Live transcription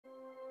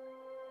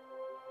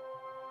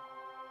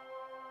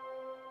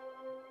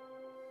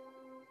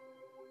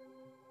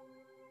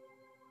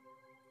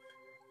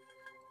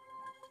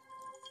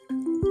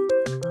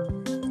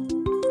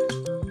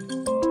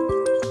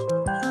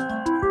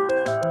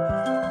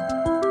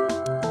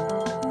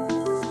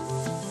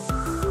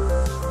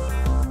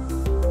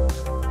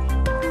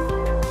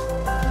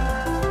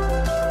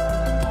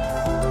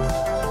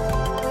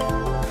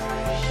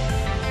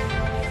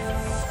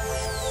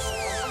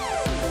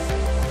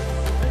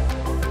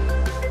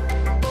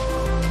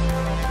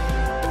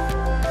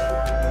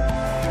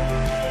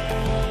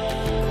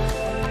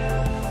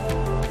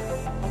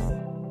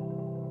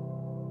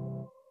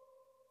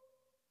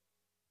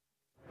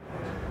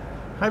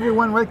Hi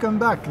everyone, welcome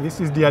back. This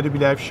is the Adobe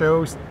Live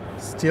show,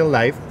 still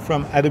live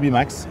from Adobe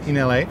Max in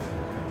LA.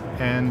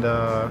 And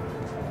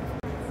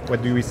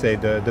what do we say?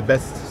 The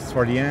best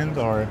for the end,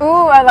 or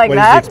oh, I like what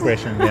that. Is the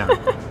expression? Yeah.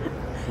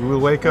 We will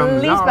welcome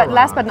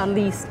last but not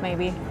least,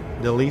 maybe.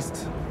 The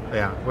least.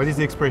 Yeah. What is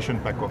the expression,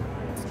 Paco?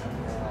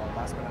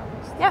 Last but not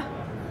least. Yeah.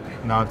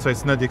 No, so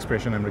it's not the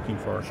expression I'm looking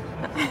for.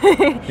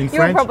 In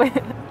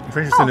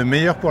French, c'est le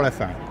meilleur pour la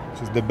fin,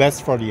 which is the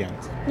best for the end.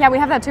 Yeah, we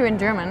have that too in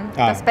German.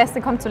 Das Beste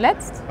kommt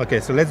zuletzt. Okay,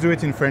 so let's do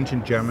it in French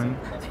and German.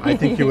 I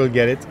think you will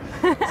get it.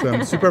 So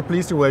I'm super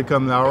pleased to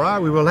welcome Laura.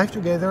 We were live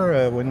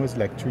together when was it,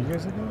 like 2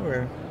 years ago?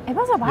 Or? It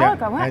was a while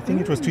ago. I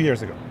think it was 2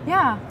 years ago.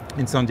 Yeah.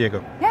 In San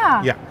Diego.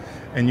 Yeah. Yeah.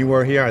 And you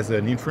were here as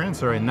an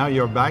influencer, and now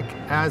you're back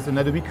as an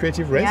Adobe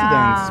Creative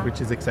Resident, which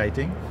is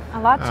exciting.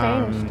 A lot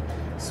changed.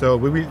 So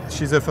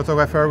she's a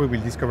photographer. We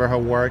will discover her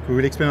work. We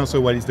will explain also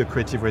what is the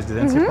Creative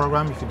Residency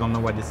program, if you don't know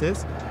what this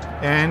is.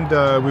 And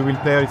we will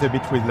play a little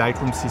bit with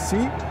Lightroom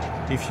CC.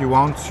 If you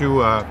want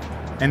to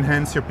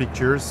enhance your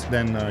pictures,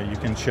 then you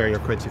can share your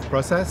creative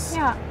process.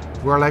 Yeah.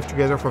 We're live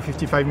together for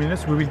 55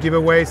 minutes. We will give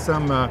away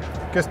some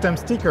custom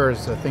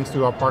stickers thanks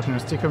to our partner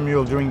Sticker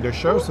Mule during the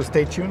show, so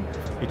stay tuned.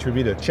 It will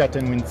be the chat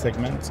and win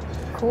segment.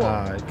 Cool.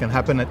 It can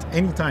happen at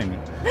any time.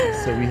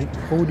 So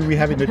who do we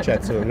have in the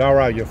chat? So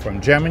Laura, you're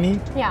from Germany.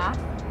 Yeah.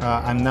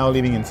 I'm now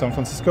living in San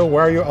Francisco.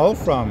 Where are you all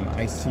from?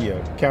 I see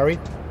Carrie.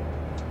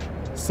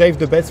 Save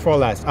the best for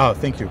last. Oh,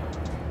 thank you.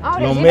 Oh,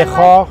 Lo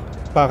mejor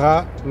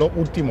para lo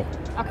último.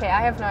 Okay,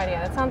 I have no idea.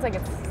 That sounds like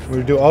it's...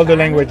 We'll do all the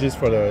languages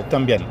for the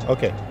también.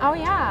 Okay. Oh,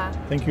 yeah.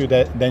 Thank you,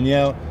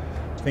 Danielle.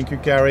 Thank you,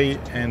 Carrie.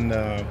 And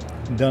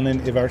Don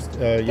and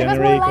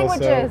Yannick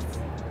also.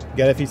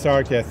 Galafi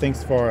Sark, yeah,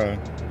 thanks for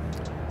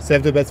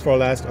save the best for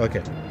last.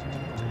 Okay.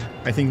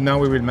 I think now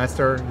we will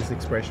master this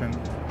expression.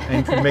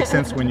 And it will make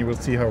sense when you will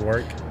see her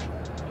work.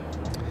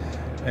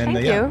 And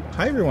Thank you.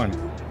 Hi, everyone.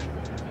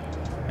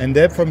 And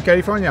Deb from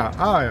California.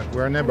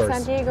 We're neighbors.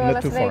 San Diego, not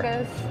Las too far.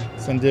 Vegas.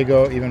 San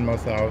Diego, even more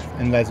south,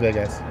 and Las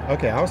Vegas.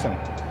 Okay, awesome.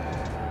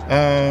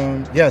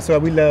 Yeah, so I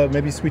will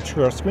maybe switch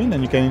to your screen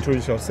and you can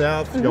introduce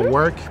yourself, your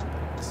work,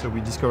 so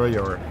we discover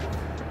your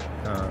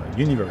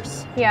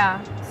universe.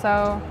 Yeah,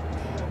 so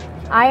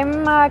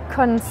I'm a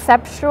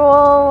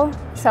conceptual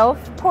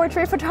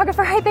self-portrait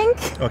photographer, I think.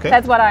 Okay.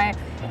 That's what I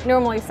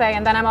normally say,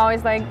 and then I'm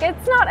always like,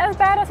 it's not as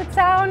bad as it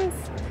sounds.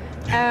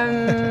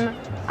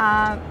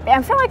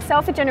 I feel like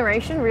selfie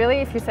generation, really,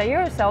 if you say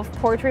you're a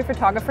self-portrait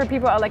photographer,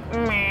 people are like,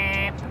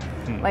 meh.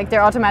 Like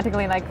they're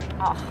automatically like,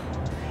 oh,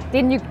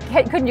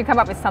 couldn't you come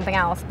up with something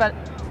else? But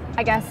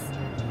I guess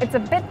it's a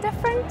bit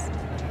different.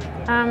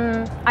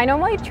 I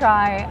normally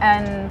try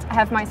and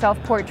have my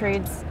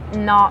self-portraits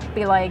not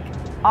be like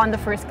on the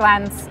first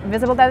glance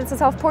visible that it's a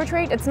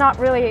self-portrait. It's not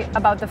really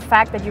about the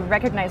fact that you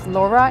recognize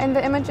Laura in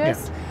the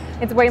images. Yeah.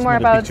 It's way more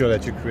about the picture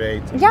that you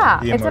create.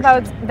 Yeah, it's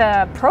about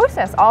the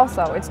process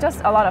also. It's just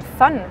a lot of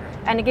fun,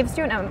 and it gives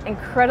you an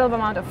incredible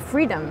amount of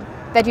freedom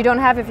that you don't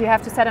have if you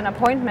have to set an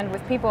appointment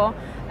with people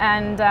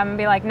and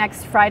be like,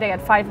 next Friday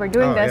at 5 we're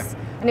doing this.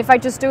 Yeah. And if I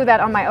just do that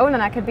on my own,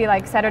 then I could be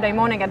like, Saturday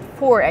morning at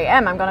 4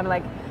 a.m. I'm gonna be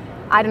like,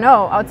 I don't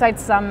know, outside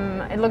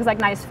it looks like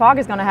nice fog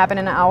is gonna happen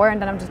in an hour,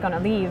 and then I'm just gonna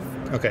leave.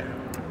 Okay.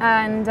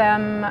 And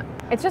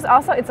it's just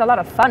also, it's a lot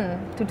of fun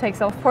to take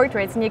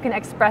self-portraits, and you can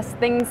express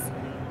things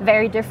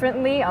very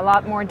differently, a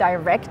lot more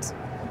direct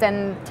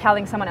than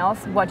telling someone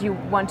else what you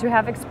want to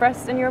have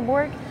expressed in your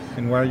work.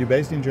 And where are you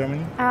based in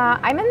Germany?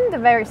 I'm in the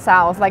very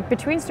south, like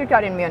between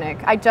Stuttgart and Munich.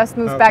 I just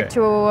moved back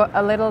to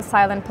a little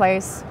silent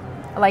place,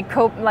 like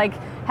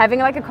having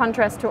like a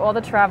contrast to all the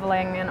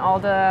traveling and all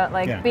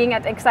the being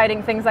at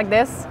exciting things like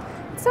this.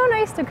 It's so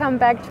nice to come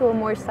back to a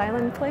more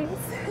silent place.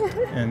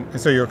 And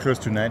so you're close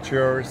to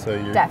nature, so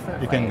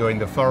you can go in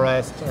the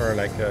forest or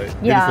like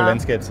beautiful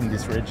landscapes in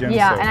this region.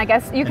 Yeah, so, and I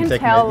guess you can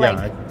tell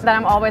that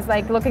I'm always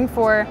like looking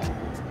for,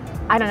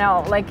 I don't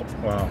know, like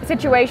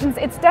situations.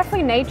 It's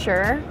definitely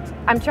nature.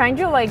 I'm trying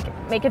to like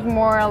make it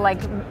more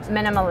like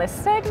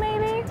minimalistic,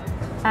 maybe.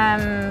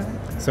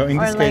 So in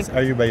this case,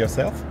 are you by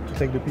yourself to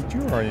take the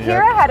picture, or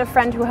here I had a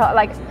friend who helped.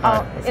 Like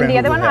in the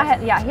other one,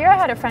 here I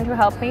had a friend who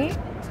helped me.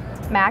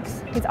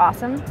 Max, he's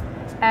awesome.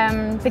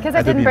 Because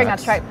I didn't bring a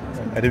tripod.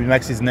 Adobe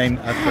Max is named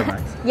after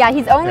Max. Yeah,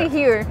 he's only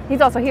here.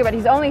 He's also here, but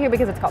he's only here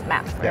because it's called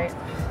Max, right?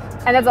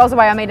 Yeah. And that's also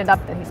why I made it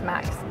up that he's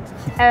Max.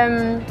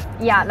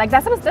 Yeah, like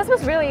this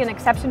was really an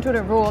exception to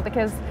the rule,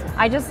 because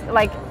I just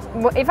like,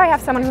 if I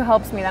have someone who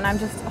helps me, then I'm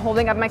just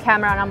holding up my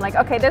camera and I'm like,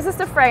 okay, this is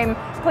the frame.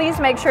 Please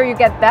make sure you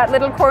get that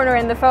little corner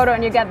in the photo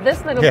and you get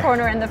this little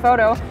corner in the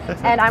photo.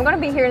 And I'm gonna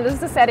be here and this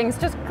is the settings.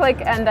 Just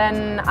click and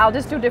then I'll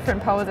just do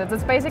different poses.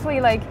 It's basically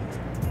like,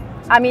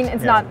 I mean,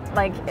 it's not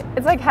like,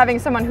 it's like having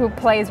someone who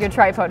plays your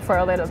tripod for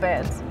a little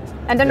bit.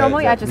 And then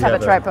normally I just have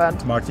a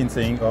tripod. Martin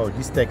saying, oh,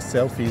 this takes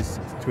selfies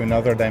to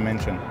another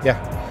dimension. Yeah.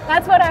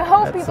 That's what I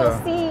hope people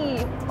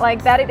see,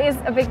 like that it is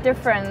a big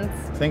difference.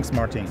 Thanks,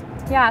 Martin.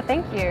 Yeah,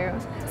 thank you.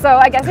 So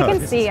I guess you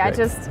can see, I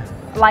just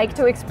like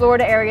to explore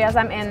the areas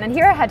I'm in. And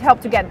here I had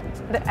help to get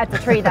at the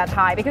tree that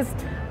high, because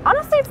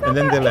honestly, it's not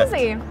that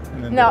easy.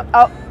 No,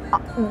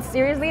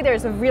 seriously,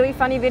 there's a really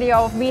funny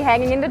video of me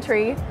hanging in the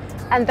tree.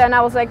 And then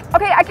I was like,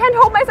 okay, I can't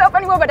hold myself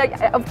anymore, but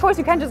of course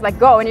you can't just like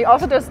go, and you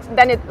also just,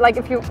 then it, like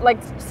if you like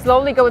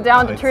slowly go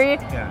down the tree,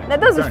 that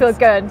doesn't feel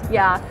good,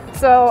 yeah.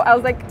 So I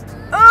was like,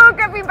 oh,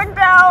 get me back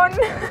down.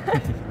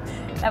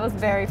 That was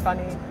very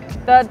funny.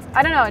 But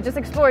I don't know, just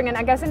exploring, and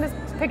I guess in this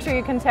picture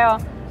you can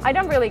tell, I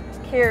don't really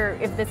care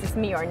if this is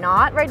me or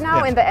not right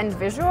now in the end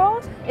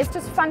visual. It's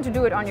just fun to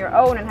do it on your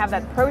own and have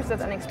that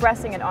process and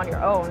expressing it on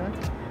your own.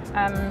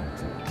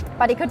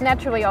 But it could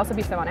naturally also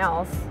be someone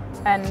else,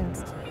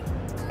 and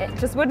it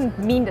just wouldn't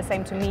mean the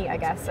same to me, I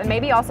guess. And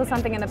maybe also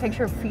something in the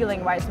picture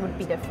feeling-wise would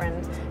be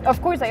different.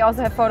 Of course, I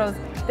also have photos.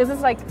 This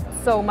is like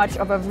so much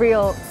of a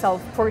real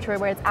self-portrait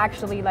where it's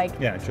actually like,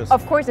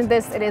 of course in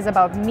this it is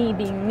about me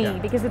being me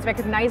because it's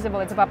recognizable,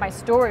 it's about my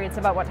story, it's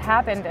about what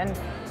happened, and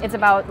it's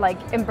about like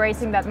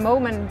embracing that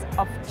moment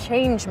of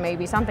change,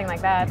 maybe, something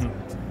like that.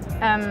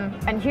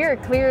 And here,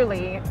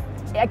 clearly,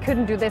 I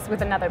couldn't do this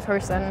with another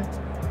person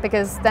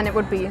because then it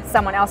would be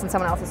someone else and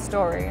someone else's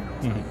story.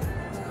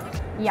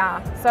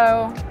 Yeah,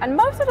 so, and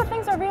most of the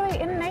things are really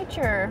in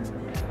nature.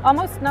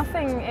 Almost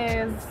nothing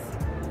is,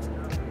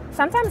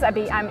 sometimes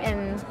I'm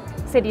in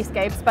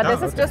cityscapes, but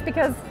this is just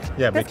because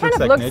this kind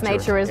of looks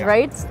nature,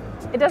 right?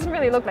 It doesn't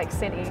really look like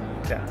city.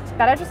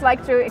 But I just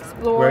like to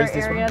explore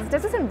areas.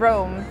 This is in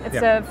Rome. It's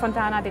a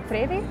Fontana di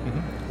Trevi.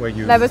 Where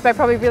you... That was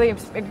probably really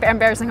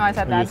embarrassing how I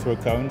said that. You throw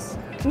cones?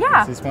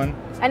 Yeah. This one?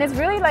 And it's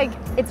really like,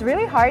 it's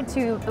really hard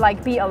to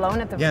like be alone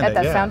at the at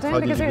that fountain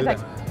because you're like,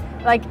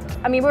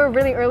 I mean, we were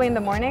really early in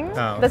the morning.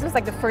 This was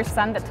like the first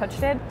sun that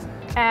touched it.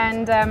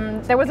 And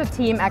there was a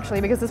team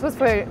actually, because this was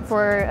for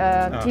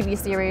a TV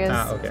series.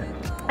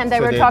 And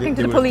they were talking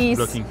to the police.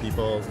 Blocking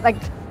people. Like,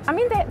 I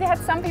mean, they had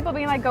some people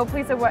being like,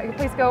 please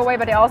go away,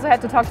 but they also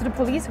had to talk to the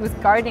police who are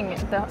guarding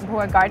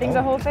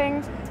the whole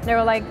thing. They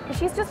were like,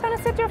 she's just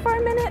gonna sit there for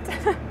a minute.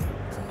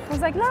 I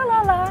was like, la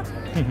la la.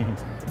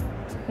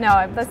 No,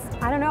 I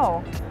don't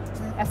know.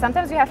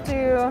 Sometimes you have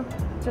to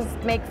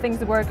just make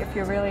things work if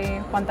you really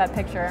want that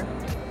picture.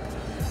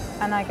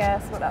 And I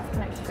guess, what else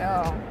can I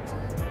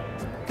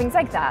show? Things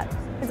like that.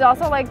 It's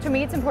also like, to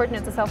me it's important,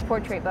 it's a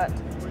self-portrait, but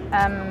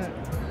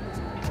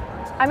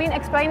I mean,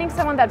 explaining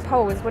someone that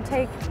pose would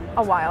take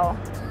a while,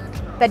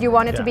 that you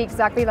want it to be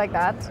exactly like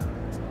that.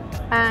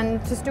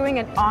 And just doing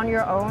it on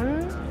your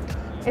own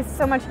is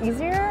so much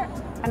easier,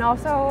 and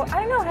also, I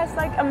don't know, has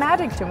like a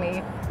magic to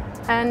me.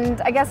 And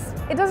I guess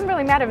it doesn't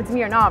really matter if it's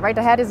me or not, right?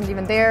 The head isn't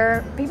even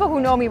there. People who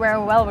know me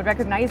very well would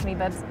recognize me,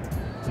 but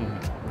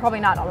probably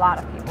not a lot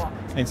of people.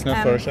 It's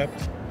not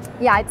photoshopped?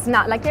 Yeah, it's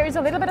not. Like, there is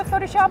a little bit of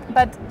Photoshop,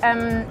 but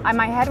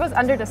my head was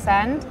under the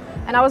sand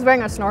and I was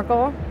wearing a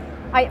snorkel.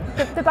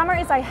 The bummer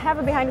is I have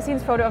a behind the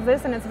scenes photo of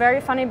this and it's very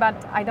funny, but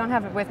I don't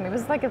have it with me.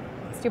 This is like a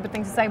stupid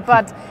thing to say,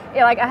 but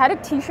like I had a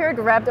t-shirt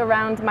wrapped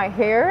around my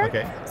hair.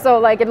 So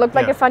like it looked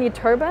like a funny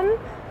turban.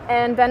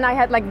 And then I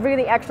had like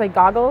really actually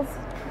goggles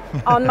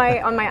on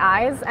my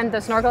eyes and the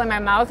snorkel in my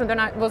mouth, and then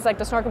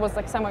the snorkel was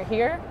like somewhere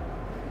here,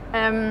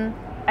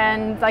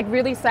 and like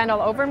really sand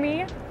all over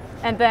me,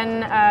 and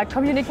then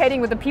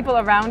communicating with the people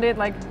around it,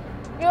 like,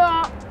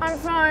 yeah, I'm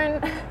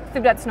fine,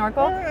 through that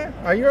snorkel.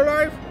 Are you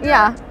alive?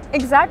 Yeah,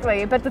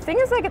 exactly. But the thing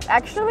is, like, it's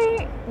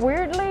actually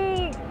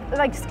weirdly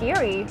like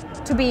scary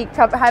to be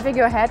having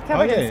your head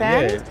covered in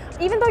sand,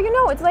 even though you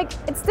know it's like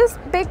it's this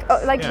big,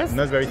 like this.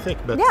 Not very thick,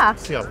 but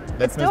still,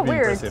 that's still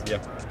weird.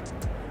 Impressive,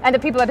 And the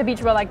people at the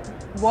beach were like,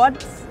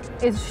 what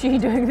is she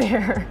doing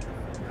there?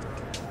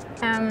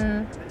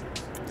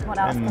 What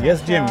else?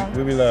 Yes, Jim,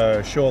 we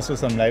will show also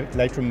some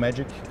Lightroom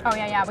magic. Oh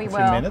yeah, we will.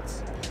 In a few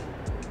minutes.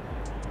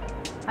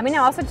 I mean,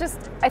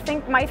 I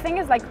think my thing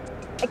is like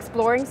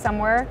exploring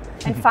somewhere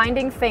and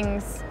finding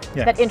things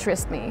that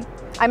interest me.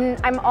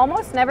 I'm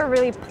almost never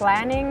really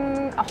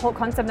planning a whole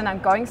concept and I'm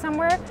going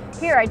somewhere.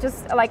 Here, I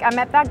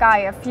met that guy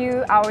a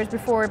few hours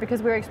before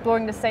because we were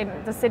exploring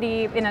the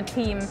city in a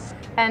team,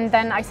 and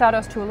then I saw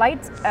those two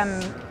lights,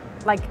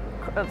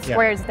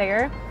 squares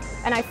there,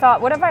 and I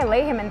thought, what if I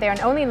lay him in there?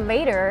 And only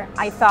later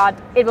I thought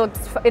it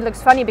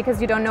looks funny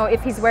because you don't know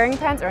if he's wearing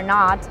pants or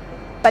not,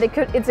 but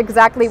it's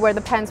exactly where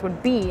the pants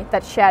would be,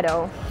 that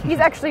shadow. He's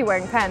actually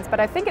wearing pants, but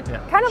I think it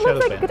kind of looks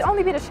like it could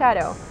only be the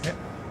shadow.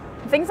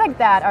 Things like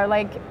that are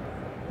like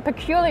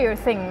peculiar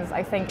things,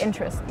 I think,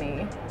 interest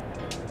me.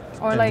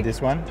 Or like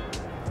this one?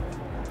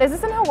 This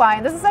is in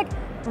Hawaii. This is like,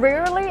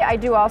 rarely I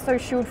do also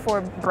shoot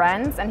for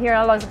brands, and here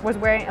I was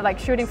wearing, like,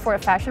 shooting for a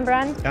fashion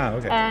brand.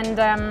 And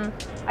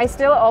I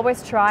still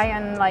always try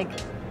and like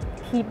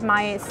keep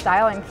my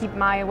style and keep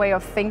my way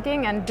of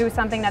thinking and do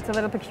something that's a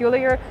little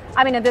peculiar.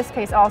 I mean, in this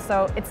case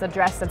also, it's a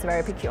dress that's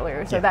very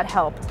peculiar, so that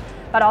helped.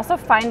 But also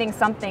finding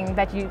something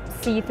that you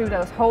see through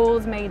those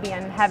holes maybe,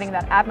 and having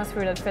that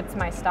atmosphere that fits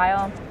my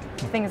style,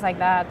 things like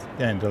that.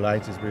 Yeah, and the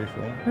light is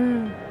beautiful.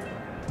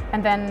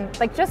 And then,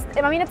 like, just,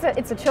 I mean,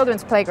 it's a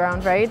children's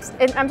playground, right?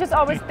 I'm just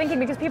always thinking,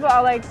 because people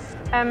are like,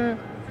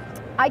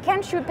 I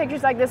can't shoot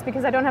pictures like this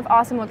because I don't have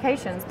awesome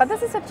locations, but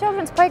this is a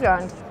children's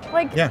playground.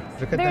 Like,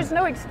 there's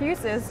no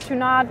excuses to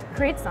not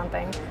create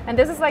something. And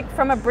this is like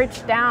from a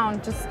bridge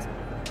down, just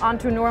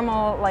onto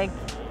normal, like,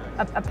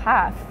 a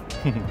path.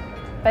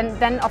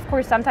 then of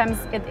course sometimes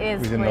it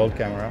is with an old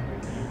camera.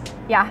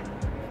 Yeah,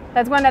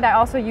 that's one that I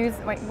also use.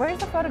 Wait, where's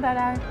the photo that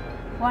I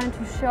wanted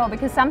to show?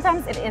 Because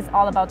sometimes it is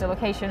all about the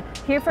location.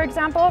 Here, for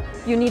example,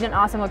 you need an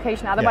awesome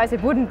location, otherwise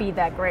it wouldn't be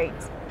that great.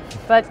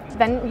 But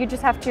then you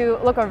just have to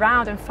look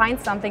around and find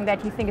something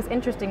that you think is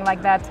interesting,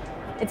 like that.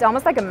 It's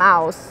almost like a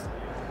mouse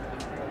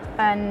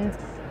and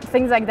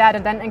things like that,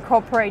 and then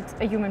incorporate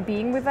a human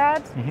being with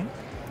that.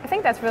 I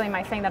think that's really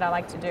my thing that I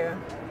like to do.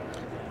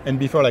 And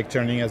before like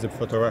turning as a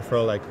photographer,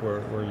 like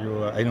were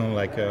you, I don't know,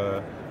 like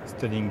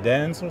studying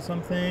dance or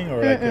something,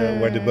 or like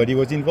where the body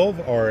was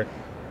involved, or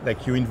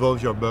like you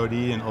involve your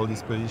body in all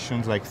these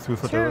positions like through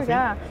photography? True,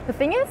 yeah. The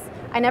thing is,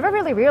 I never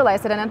really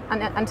realized it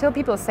until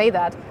people say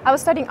that. I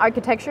was studying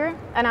architecture,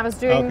 and I was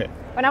doing,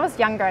 when I was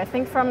younger, I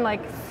think from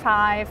like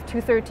 5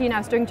 to 13, I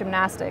was doing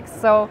gymnastics.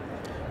 So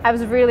I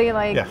was really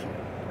like,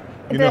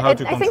 you know how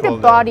to I think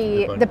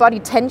the body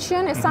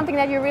tension is something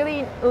that you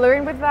really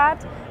learn with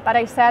that, but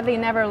I sadly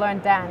never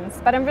learned dance.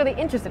 But I'm really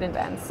interested in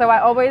dance. So I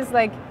always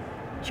like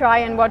try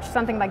and watch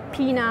something like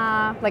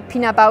Pina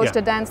Bausch,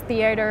 the dance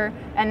theater,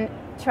 and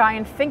try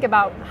and think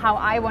about how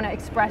I want to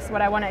express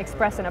what I want to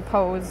express in a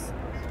pose,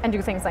 and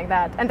do things like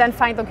that, and then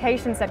find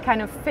locations that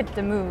kind of fit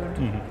the mood.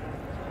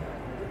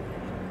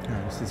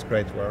 This is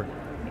great work.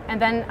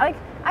 And then, like,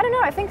 I don't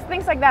know, I think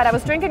things like that. I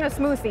was drinking a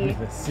smoothie,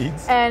 the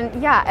seeds, and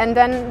and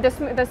then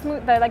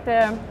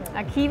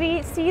the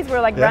kiwi seeds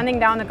were like running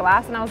down the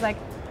glass, and I was like,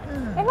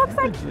 it looks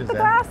like the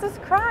glass is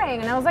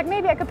crying, and I was like,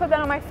 maybe I could put that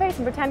on my face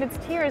and pretend it's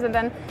tears, and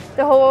then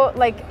the whole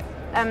like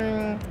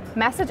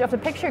message of the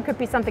picture could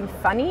be something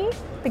funny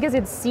because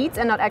it's seeds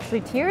and not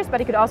actually tears,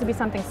 but it could also be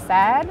something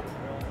sad.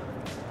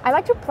 I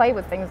like to play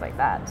with things like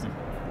that.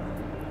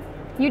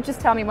 You just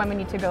tell me when we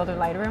need to go to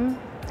Lightroom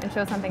and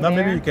show something there.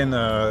 Maybe you can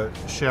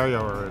share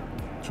your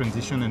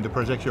transition and the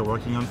project you're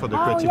working on for the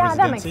Creative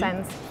Residency. That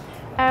makes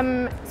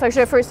sense. So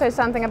should I first say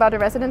something about the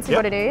residency,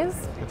 what it is?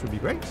 That would be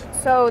great.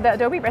 So the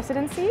Adobe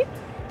Residency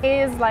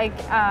is like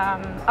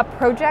a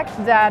project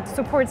that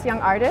supports young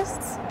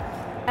artists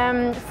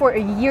for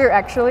a year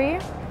actually.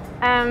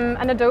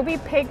 And Adobe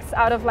picks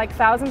out of like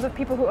thousands of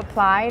people who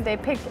apply. They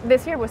picked,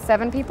 this year was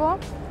 7 people.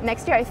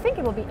 Next year I think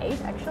it will be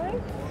 8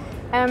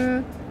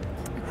 actually.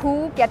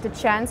 Who get the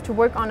chance to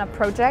work on a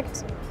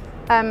project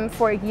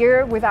for a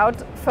year without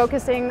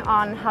focusing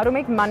on how to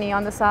make money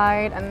on the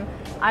side and,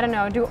 I don't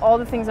know, do all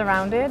the things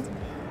around it.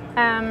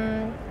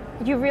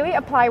 You really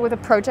apply with a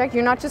project.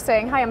 You're not just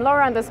saying, hi, I'm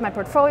Laura and this is my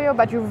portfolio,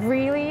 but you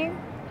really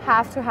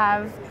have to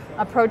have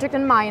a project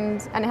in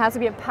mind, and it has to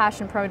be a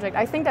passion project.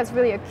 I think that's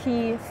really a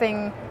key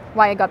thing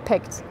why I got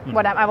picked.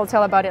 What I will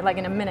tell about it like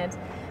in a minute.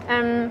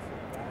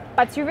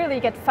 But you really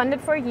get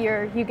funded for a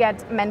year. You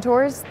get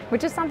mentors,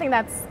 which is something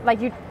that's like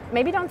you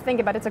maybe don't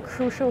think about. It's a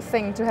crucial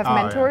thing to have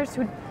mentors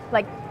who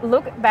like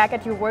look back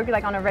at your work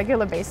like on a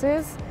regular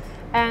basis.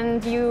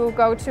 And you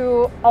go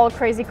to all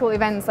crazy cool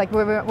events, like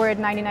we're at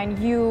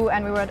 99U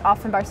and we were at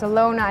Off in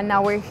Barcelona, and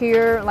now we're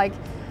here, like,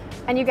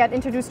 and you get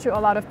introduced to a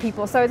lot of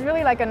people. So it's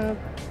really like an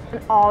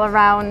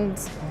all-around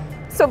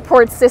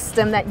support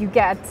system that you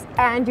get,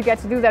 and you get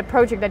to do that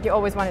project that you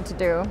always wanted to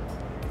do.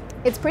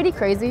 It's pretty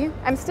crazy.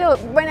 I'm still,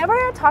 whenever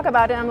I talk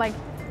about it, I'm like,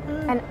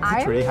 and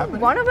I'm really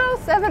one of those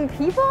 7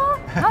 people?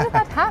 How did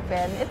that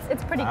happen?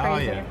 It's pretty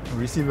crazy. Yeah.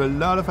 We receive a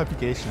lot of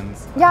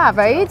applications. Yeah,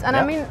 right? So, and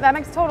I mean, that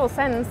makes total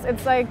sense.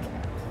 It's like,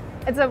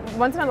 it's a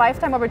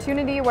once-in-a-lifetime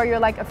opportunity where you're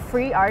like a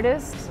free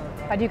artist,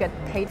 but you get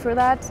paid for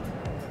that.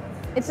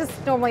 It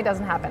just normally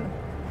doesn't happen.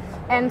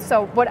 And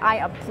so what I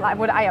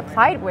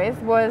applied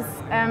with was,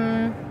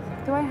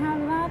 do I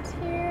have that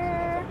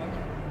here?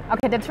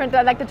 Okay,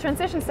 the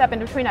transition step in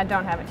between, I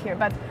don't have it here,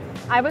 but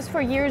I was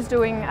for years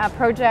doing a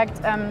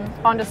project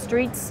on the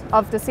streets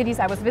of the cities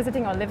I was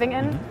visiting or living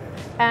in.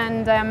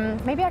 And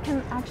maybe I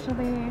can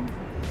actually,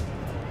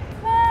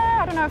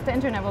 I don't know if the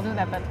internet will do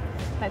that, but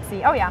let's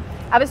see. Oh yeah,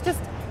 I was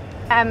just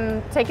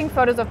taking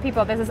photos of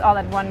people. This is all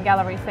at one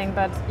gallery thing,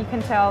 but you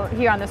can tell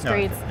here on the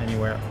streets. No,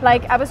 anywhere.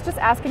 Like I was just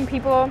asking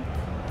people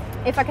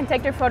if I can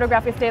take their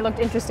photograph if they looked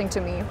interesting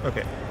to me.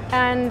 Okay.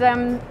 And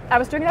I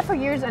was doing that for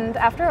years, and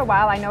after a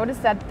while I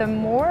noticed that the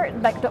more,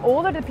 like the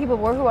older the people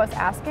were who I was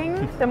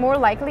asking, the more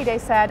likely they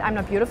said, I'm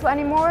not beautiful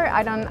anymore,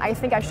 I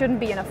think I shouldn't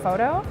be in a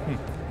photo.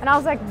 And I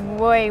was like,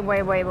 wait,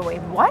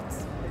 what?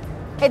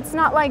 It's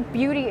not like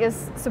beauty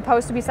is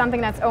supposed to be something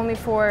that's only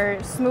for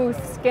smooth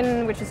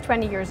skin, which is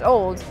 20 years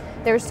old.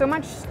 There's so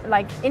much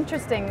like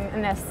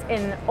interestingness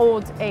in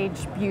old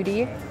age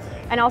beauty.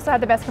 And also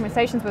had the best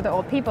conversations with the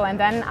old people. And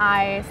then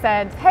I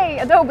said, hey,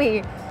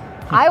 Adobe,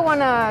 I want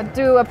to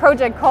do a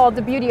project called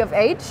The Beauty of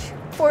Age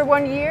for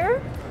 1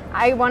 year.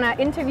 I want to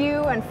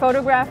interview and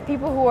photograph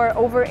people who are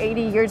over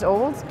 80 years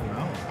old.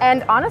 Wow.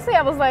 And honestly,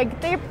 I was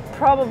like, they're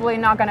probably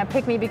not going to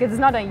pick me because it's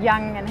not a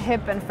young and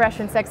hip and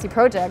fresh and sexy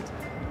project.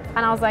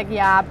 And I was like,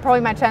 yeah,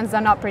 probably my chances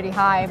are not pretty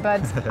high.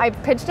 But I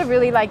pitched it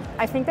really like,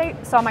 I think they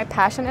saw my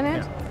passion in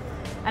it. Yeah.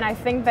 And I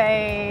think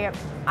they,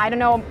 I don't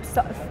know,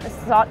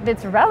 thought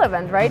it's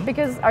relevant, right?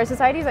 Because our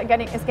society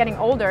is getting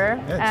older,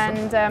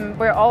 and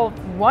we all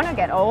want to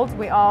get old.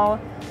 We all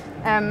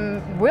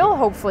will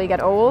hopefully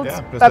get old,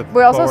 Yeah, plus but the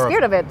we're also power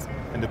scared of it.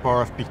 And the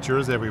power of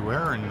pictures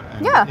everywhere,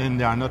 Yeah. and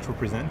they are not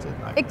represented.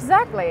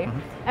 Exactly.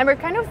 And we're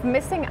kind of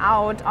missing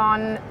out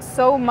on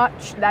so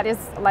much that is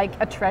like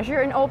a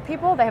treasure in old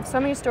people. They have so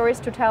many stories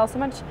to tell, so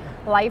much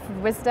life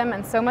wisdom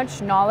and so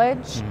much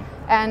knowledge.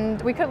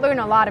 And we could learn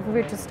a lot if we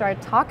were to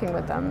start talking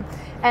with them.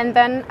 And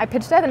then I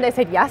pitched that and they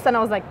said yes, and I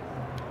was like,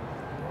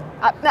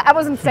 I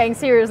wasn't saying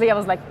seriously, I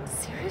was like,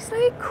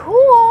 seriously?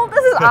 Cool,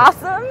 this is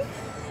awesome.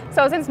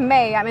 So since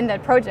May, I'm in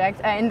that project,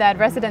 in that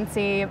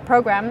residency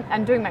program,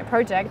 and doing my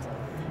project.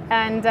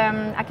 And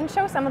I can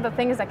show some of the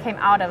things that came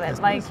out of it.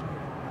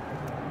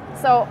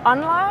 So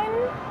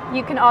online,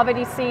 you can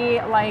already see,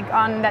 like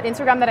on that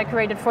Instagram that I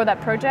created for that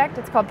project,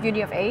 it's called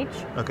Beauty of Age.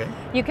 Okay.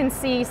 You can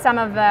see some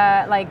of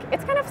the, like,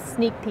 it's kind of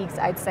sneak peeks,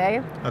 I'd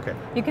say. Okay.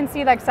 You can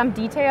see like some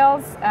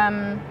details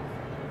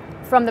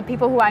from the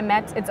people who I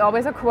met. It's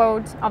always a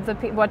quote of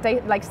what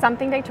they, like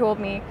something they told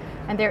me,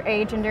 and their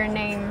age and their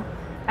name.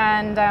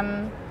 And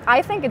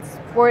I think it's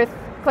worth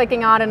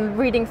clicking on and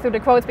reading through the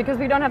quotes because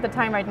we don't have the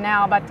time right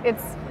now, but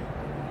it's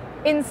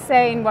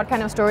insane what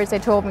kind of stories they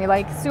told me,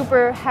 like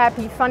super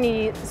happy,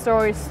 funny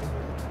stories,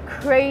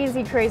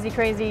 crazy, crazy,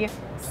 crazy,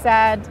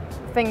 sad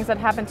things that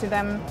happened to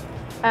them.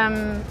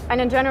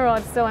 And in general,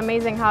 it's still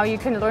amazing how you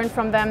can learn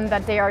from them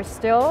that they are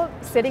still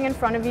sitting in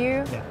front of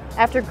you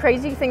after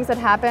crazy things that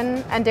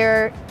happen, and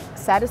they're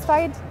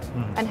satisfied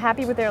and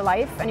happy with their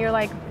life. And you're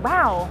like,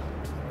 wow,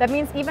 that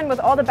means even with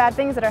all the bad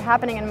things that are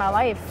happening in my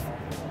life,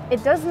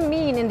 it doesn't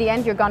mean in the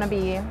end you're gonna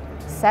be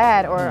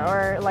sad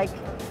or like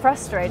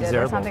frustrated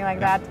or something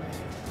like that.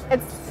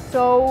 It's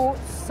so,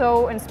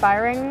 so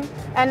inspiring.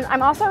 And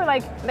I'm also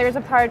like, there's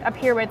a part up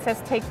here where it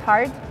says take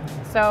part.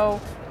 So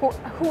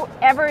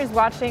whoever is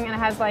watching and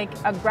has like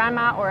a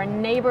grandma or a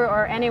neighbor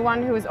or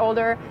anyone who is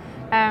older,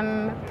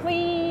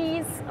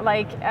 please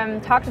like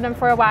talk to them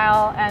for a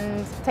while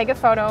and take a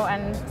photo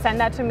and send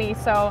that to me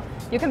so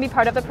you can be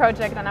part of the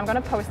project, and I'm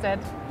gonna post it.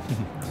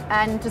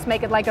 And just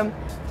make it like a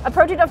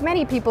project of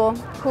many people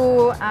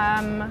who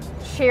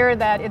share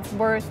that it's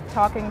worth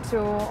talking to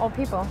old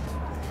people.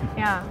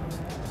 Yeah.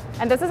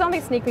 And this is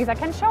only sneak peeks. I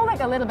can show like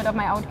a little bit of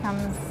my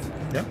outcomes.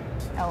 Yeah.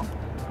 Oh.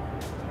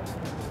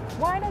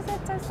 Why does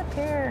it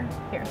disappear?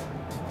 Here.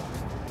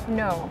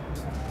 No.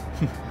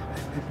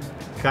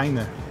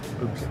 Kinda.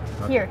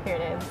 Okay. Here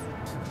it is.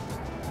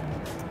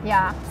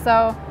 Yeah.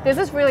 So this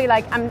is really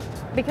like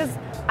because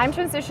I'm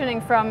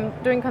transitioning from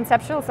doing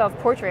conceptual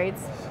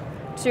self-portraits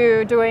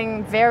to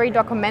doing very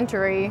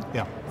documentary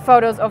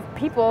photos of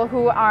people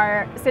who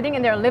are sitting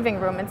in their living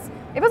room.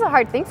 It was a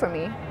hard thing for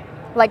me,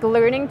 like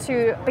learning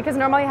to, because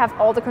normally I have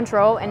all the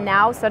control, and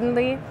now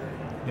suddenly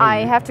I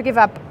have to give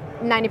up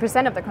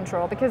 90% of the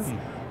control, because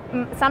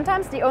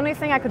sometimes the only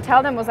thing I could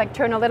tell them was like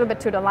turn a little bit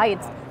to the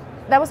lights.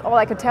 That was all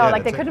I could tell,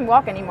 like they couldn't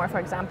walk anymore, for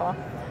example.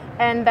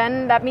 And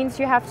then that means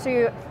you have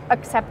to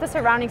accept the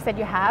surroundings that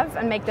you have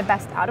and make the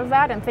best out of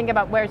that, and think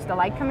about where's the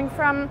light coming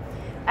from,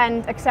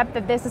 and accept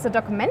that this is a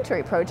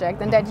documentary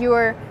project and that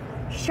you're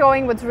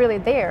showing what's really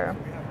there.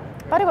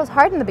 But it was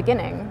hard in the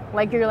beginning.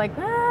 Like you're like,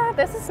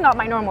 this is not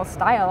my normal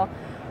style.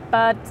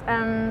 But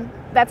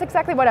that's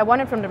exactly what I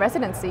wanted from the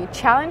residency.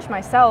 Challenge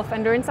myself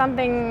and learn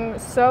something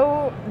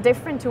so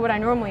different to what I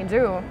normally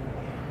do.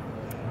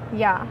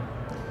 Yeah.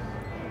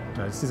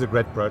 This is a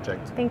great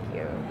project. Thank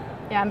you.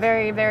 Yeah, I'm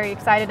very, very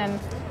excited and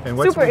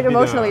super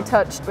emotionally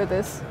touched with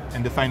this.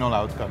 And the final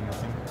outcome, I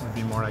think, would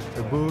be more like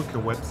a book, a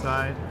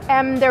website?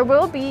 There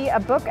will be a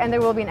book and there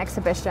will be an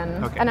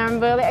exhibition. Okay. And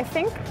I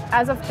think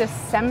as of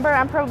December,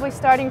 I'm probably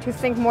starting to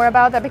think more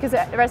about that, because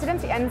the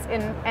residency ends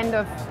in end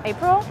of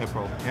April.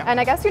 Yeah. And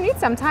I guess you need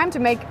some time to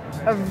make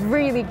a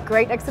really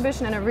great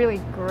exhibition and a really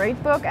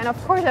great book. And of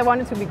course I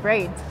want it to be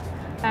great.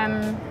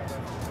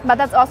 But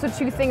that's also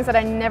two things that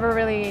I never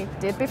really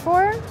did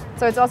before.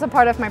 So it's also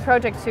part of my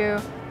project to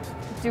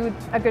do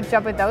a good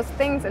job with those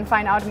things and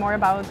find out more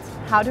about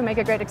how to make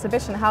a great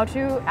exhibition, how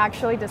to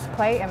actually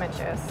display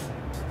images.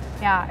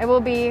 Yeah,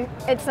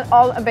 it's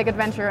all a big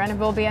adventure, and it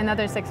will be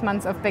another 6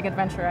 months of big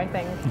adventure, I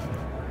think.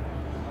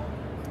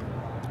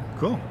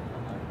 Cool.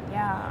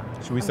 Yeah.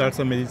 Should we start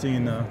some editing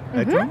in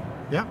Lightroom?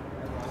 Yeah.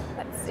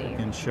 Let's see. You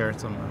can share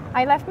some.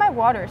 I left my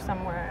water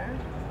somewhere.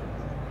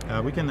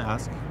 We can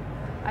ask.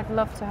 I'd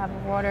love to have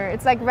water.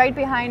 It's like right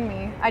behind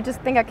me. I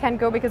just think I can't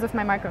go because of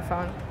my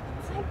microphone.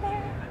 It's like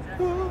there.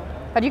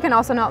 But you can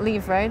also not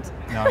leave, right?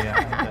 No,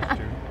 yeah, that's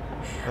true.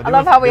 I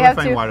love how we have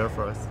to find water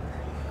for us.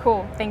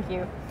 Cool, thank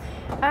you.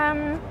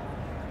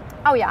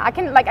 Oh yeah,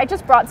 I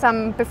just brought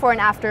some before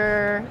and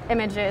after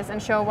images and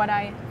show what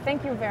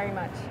thank you very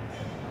much.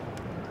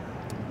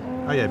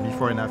 Oh yeah,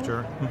 before and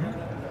after.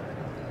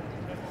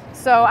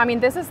 So, I mean,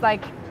 this is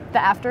like the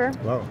after.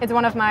 Wow. It's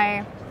one of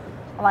my,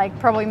 like,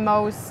 probably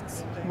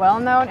most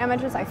well-known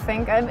images, I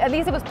think. At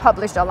least it was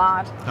published a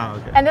lot. Oh,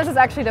 okay. And this is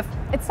actually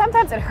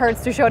sometimes it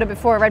hurts to show the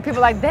before, right? People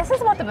are like, this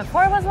is what the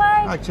before was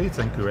like? Actually, it's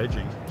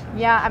encouraging.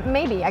 Yeah,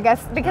 maybe, I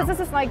guess, because this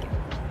is like,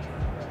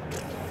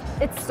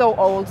 it's so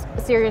old,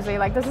 seriously.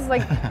 Like, this is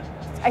like,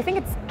 I think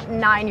it's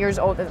 9 years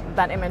old,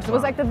 that image. It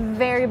was like the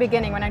very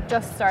beginning when I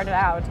just started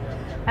out.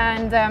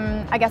 And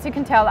I guess you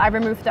can tell I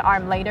removed the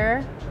arm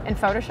later in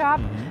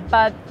Photoshop.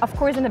 But of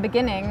course, in the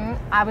beginning,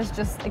 I was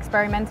just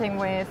experimenting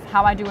with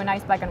how I do a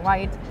nice black and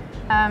white.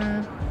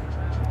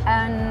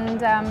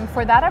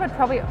 For that, I would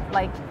probably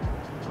like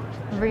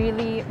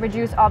really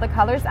reduce all the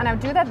colors, and I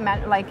would do that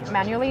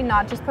manually,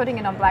 not just putting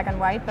it on black and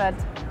white, but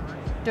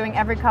doing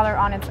every color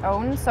on its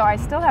own. So I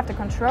still have the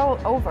control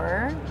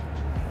over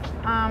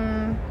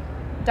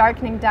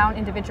darkening down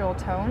individual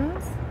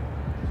tones.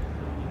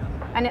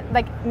 And it,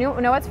 like, you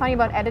know what's funny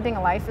about editing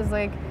a life is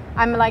like,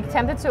 I'm like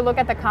tempted to look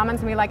at the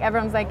comments and be like,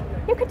 everyone's like,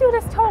 you could do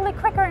this totally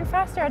quicker and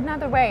faster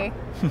another way.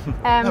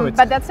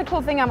 But that's the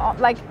cool thing.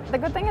 Like, the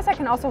good thing is I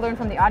can also learn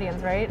from the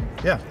audience, right?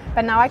 Yeah.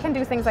 But now I can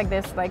do things like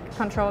this, like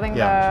controlling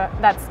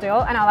that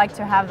still, and I like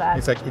to have that.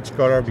 It's like each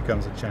color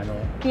becomes a channel.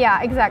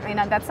 Yeah, exactly.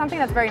 And that's something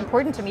that's very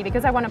important to me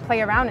because I want to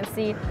play around and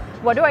see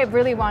what do I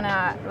really want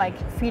to like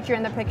feature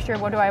in the picture,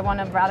 what do I want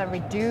to rather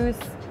reduce,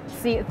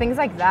 see things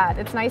like that.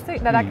 It's nice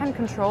that I can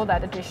control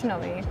that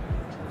additionally.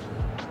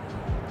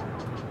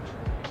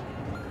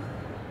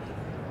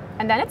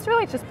 And then it's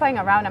really just playing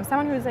around. I'm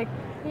someone who's like,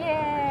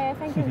 yeah,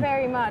 thank you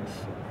very much.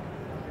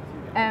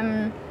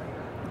 And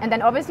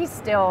then obviously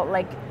still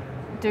like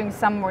doing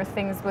some more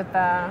things with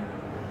the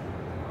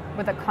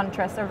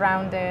contrast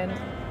around it.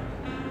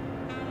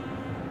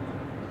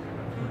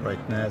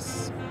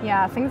 Brightness.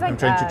 Yeah, things like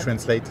that. I'm trying to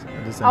translate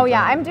at the same time. Oh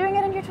yeah, I'm doing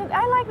it in your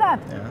I like that.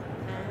 Yeah.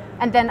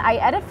 And then I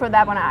edit for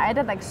that one. I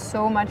edit like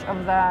so much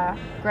of the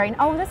grain.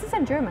 Oh, this is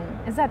in German.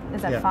 Is that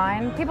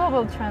fine? People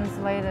will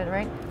translate it,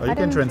 right? Or you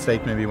can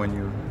translate maybe when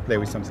you play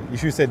with something.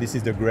 If you say this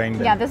is the grain,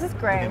 then yeah, this is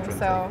grain,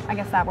 so I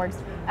guess that works.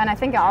 And I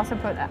think I also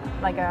put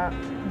like a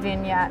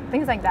vignette,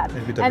 things like that.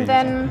 And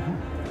then,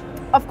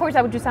 of course,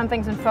 I would do some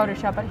things in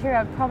Photoshop, but here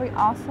I'd probably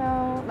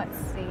also, let's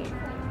see,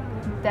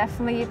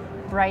 definitely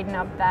brighten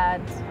up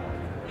that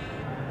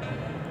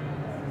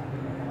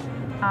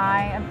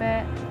eye a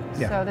bit.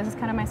 Yeah. So this is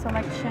kind of my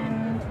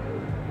selection.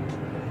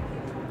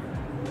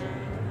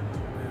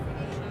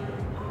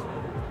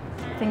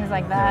 Things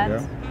like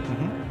that.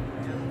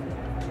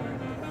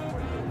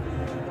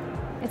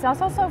 It's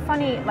also so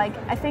funny, like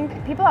I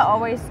think people are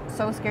always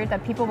so scared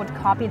that people would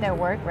copy their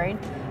work, right?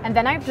 And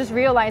then I've just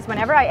realized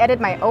whenever I edit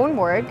my own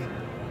work,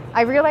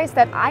 I realize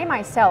that I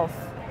myself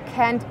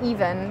can't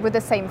even, with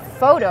the same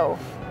photo,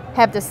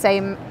 have the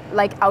same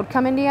like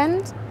outcome in the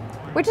end.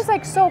 Which is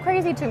like so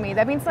crazy to me.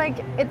 That means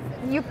like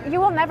you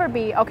will never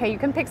be, okay, you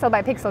can pixel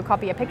by pixel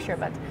copy a picture,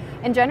 but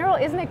in general,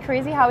 isn't it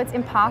crazy how it's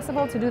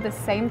impossible to do the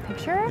same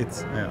picture?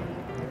 It's, yeah.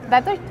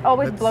 That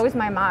always blows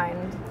my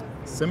mind.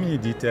 So many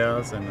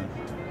details, and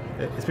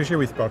especially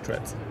with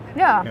portraits.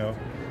 Yeah. You know,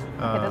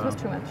 okay, this was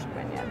too much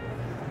vignette.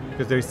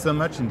 Because there is so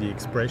much in the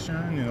expression,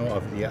 you know,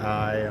 of the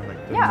eye,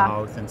 like the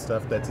mouth and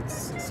stuff, that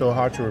it's so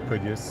hard to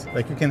reproduce.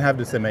 Like you can have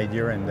the same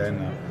idea and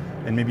then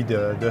and maybe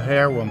the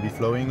hair won't be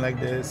flowing like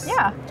this.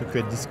 Yeah. To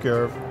create this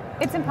curve.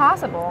 It's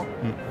impossible.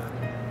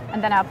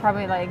 And then I'll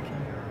probably like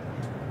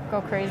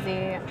go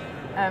crazy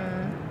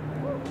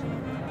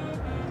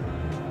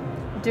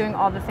doing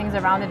all the things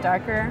around it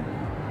darker.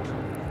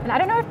 And I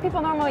don't know if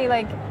people normally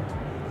like,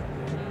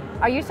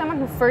 are you someone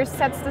who first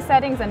sets the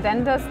settings and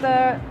then does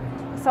the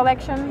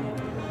selection?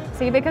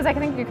 See, because I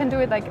think you can do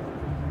it like,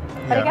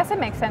 but I guess it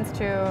makes sense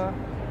to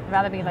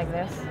rather be like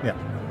this. Yeah.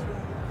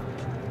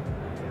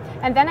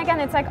 And then again,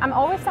 it's like I'm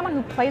always someone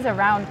who plays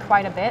around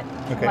quite a bit.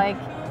 Okay. Like,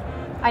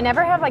 I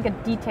never have like a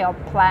detailed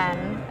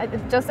plan.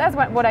 Just as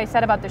what I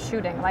said about the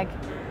shooting, like,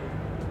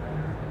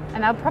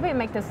 and I'll probably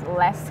make this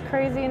less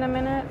crazy in a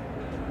minute.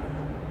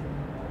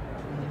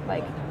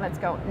 Like, let's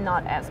go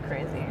not as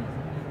crazy,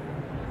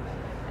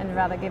 and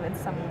rather give it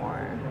some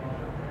more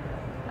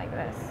like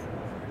this.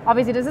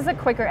 Obviously, this is a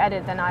quicker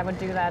edit than I would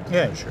do that.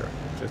 Yeah, sure.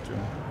 Just to.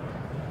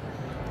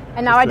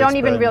 And now I don't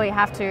even really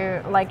have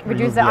to like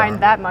reduce the iron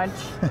that much.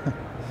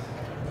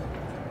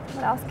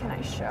 What else can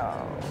I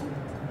show?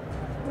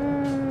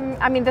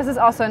 I mean, this is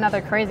also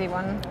another crazy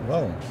one.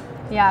 Wow.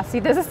 Yeah, see,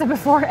 this is the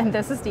before and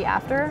this is the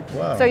after.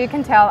 Wow. So you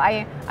can tell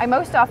I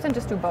most often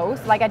just do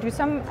both. Like I do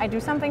some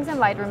things in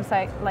Lightroom,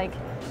 like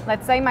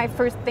let's say my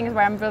first things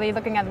where I'm really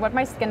looking at what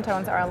my skin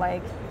tones are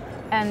like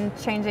and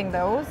changing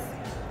those.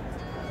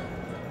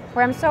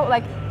 Where I'm so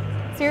like,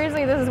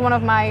 seriously, this is one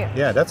of my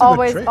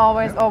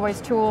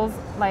always tools.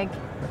 Like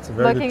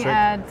looking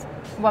at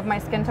what my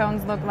skin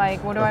tones look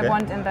like, what do I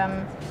want in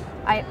them.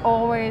 I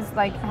always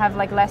like have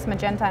like less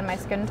magenta in my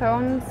skin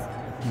tones.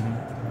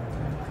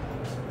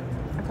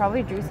 I'm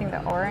probably juicing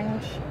the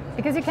orange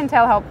because you can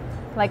tell how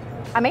like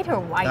I made her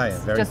white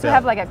just to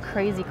have like a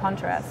crazy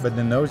contrast. But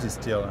the nose is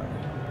still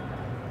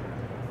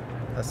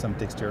has some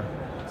texture.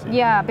 See?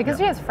 Yeah, because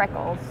she has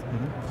freckles.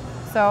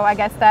 So I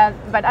guess that,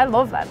 but I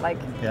love that. Like,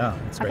 yeah,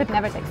 it's I great. could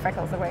never take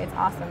freckles away. It's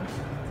awesome.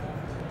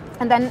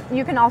 And then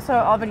you can also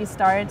already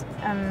start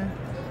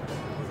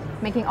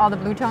making all the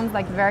blue tones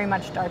like very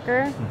much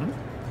darker.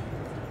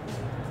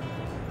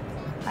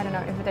 I don't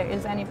know if there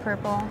is any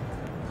purple.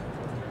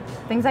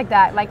 Things like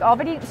that. Like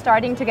already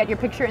starting to get your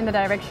picture in the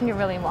direction you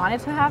really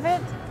wanted to have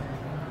it.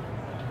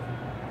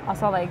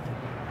 Also like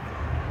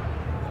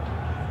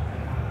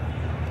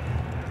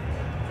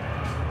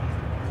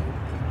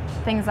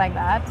things like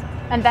that.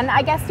 And then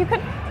I guess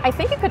I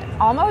think you could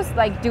almost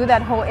like do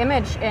that whole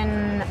image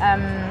in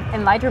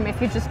Lightroom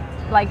if you just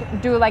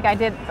like do like I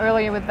did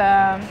earlier with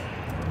the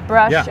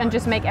brush and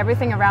just make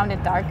everything around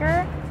it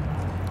darker.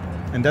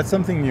 And that's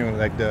something new,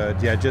 like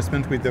the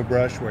adjustment with the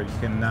brush, where you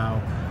can now,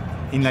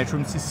 in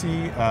Lightroom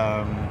CC,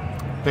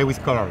 play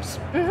with colors.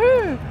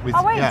 Mm-hmm. With,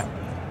 oh wait, yeah.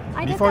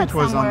 I Before did that it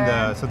was somewhere.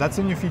 on the, so that's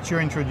a new feature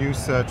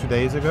introduced 2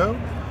 days ago.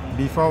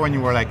 Before, when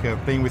you were like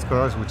playing with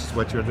colors, which is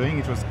what you're doing,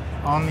 it was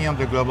only on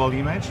the global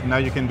image. Now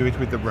you can do it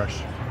with the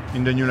brush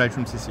in the new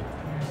Lightroom CC.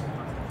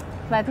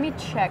 Let me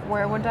check.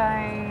 Where would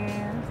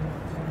I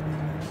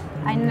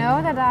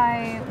know that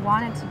I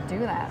wanted to do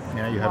that.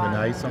 Yeah, you have an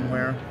eye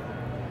somewhere.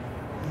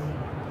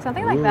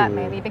 Something like that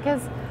maybe,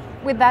 because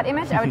with that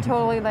image I would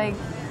totally like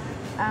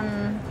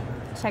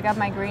check out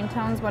my green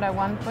tones, what I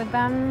want with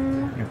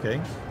them. Okay.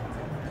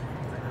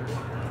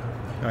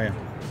 Oh yeah.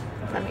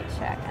 Okay. Let me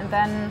check. And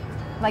then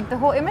like the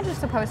whole image is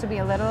supposed to be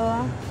a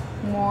little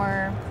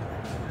more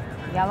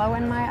yellow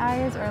in my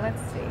eyes, or let's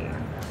see.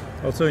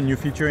 Also a new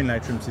feature in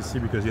Lightroom CC,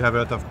 because you have a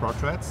lot of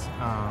portraits.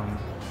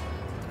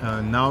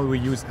 Now we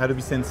use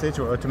Adobe Sensei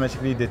to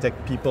automatically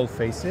detect people's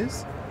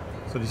faces.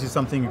 So this is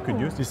something you could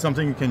use. This is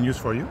something you can use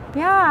for you.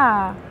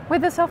 Yeah,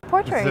 with the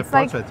self-portrait. It's a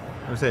portrait.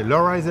 I would say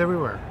Laura is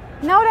everywhere.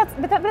 No,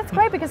 that's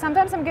great, because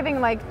sometimes I'm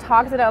giving like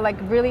talks that are like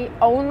really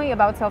only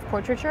about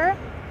self-portraiture,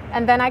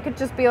 and then I could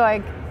just be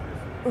like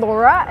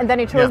Laura, and then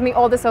it shows me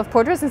all the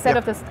self-portraits instead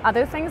of the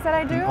other things that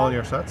I do. And all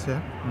your shots,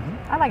 yeah.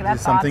 Mm-hmm. I like that.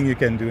 This is something you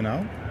can do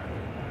now.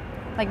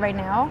 Like right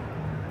now?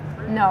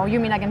 No, you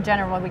mean like in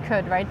general we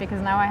could, right?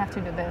 Because now I have to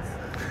do this.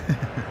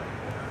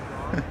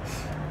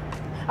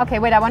 Okay,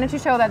 wait, I wanted to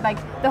show that like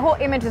the whole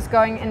image is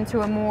going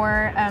into a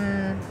more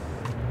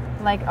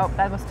like, oh,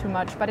 that was too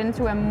much, but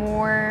into a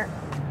more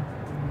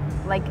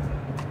like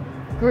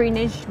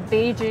greenish,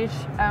 beigeish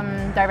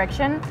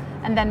direction.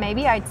 And then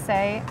maybe I'd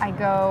say I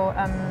go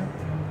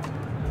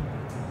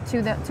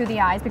to the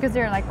eyes, because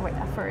they're like, wait,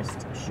 I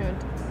first should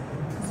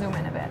zoom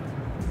in a bit.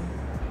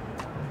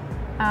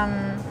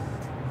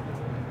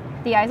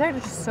 The eyes are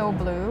just so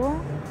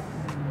blue.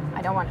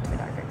 I don't want it to be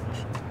darker.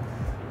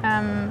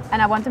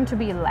 And I want them to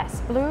be less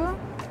blue.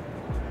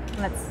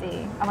 Let's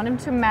see. I want them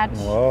to match.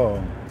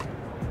 Whoa.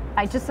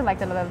 I just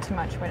selected a little too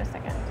much. Wait a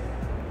second.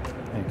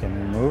 You can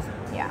remove.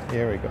 Yeah.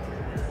 Here we go.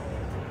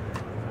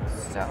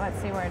 So let's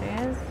see where it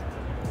is.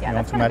 Yeah, you want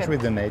that's to match good.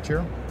 with the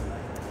nature?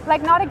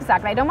 Like not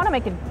exactly. I don't want to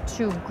make it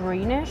too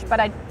greenish,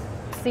 but I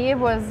see it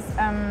was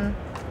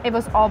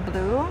all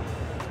blue,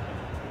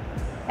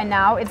 and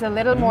now it's a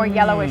little more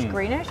yellowish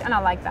greenish, and I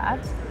like that.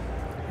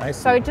 I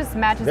see. So it just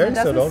matches. Very It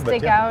doesn't subtle,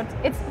 stick out.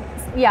 It's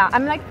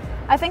I'm like,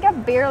 I think I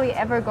barely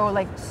ever go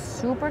like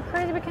super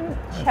crazy. We can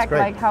check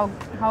like how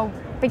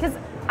because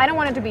I don't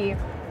want it to be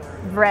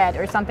red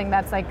or something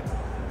that's like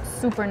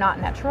super not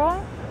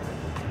natural.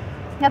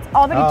 That's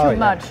already too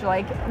much.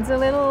 Like it's a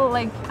little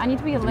like I need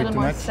to be a little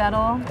more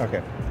subtle.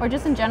 Okay. Or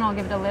just in general,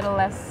 give it a little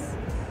less.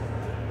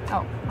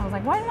 Oh, I was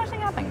like, why is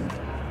nothing happening?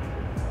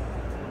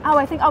 Oh,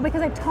 I think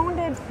because I toned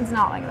it. It's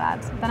not like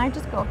that. Then I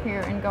just go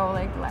here and go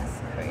like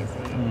less crazy.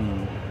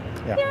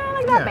 Yeah,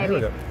 like that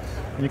maybe.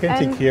 You can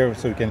click here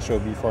so you can show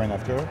before and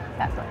after.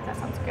 That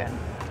sounds good.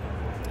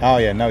 Oh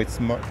yeah, now it's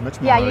much more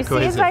Yeah, you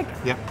cohesive. see,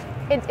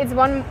 it's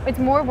like it's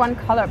more one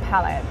color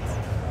palette,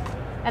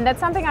 and that's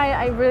something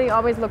I really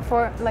always look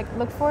for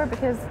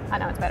because I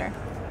know it's better.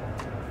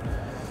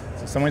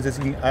 So someone's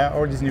asking, are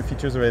all these new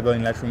features available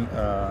in Lightroom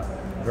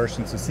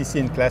versions, so CC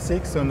and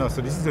Classic? So no,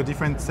 so this is a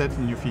different set of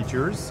new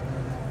features.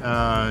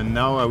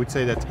 Now I would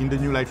say that in the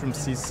new Lightroom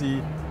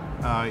CC,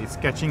 it's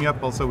catching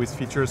up also with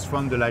features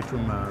from the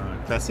Lightroom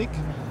Classic,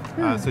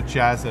 such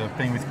as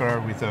playing with color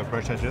with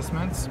brush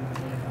adjustments.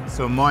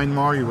 So more and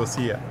more you will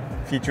see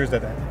features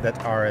that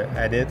are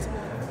added.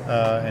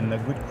 And a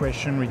good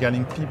question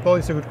regarding people,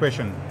 it's a good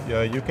question.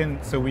 You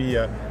can, so we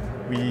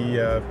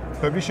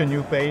publish a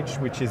new page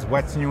which is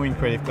what's new in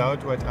Creative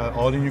Cloud, what are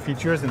all the new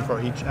features, and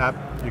for each app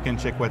you can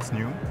check what's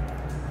new.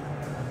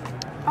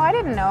 Oh, I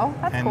didn't know.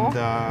 That's cool.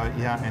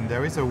 And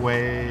there is a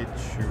way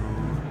to.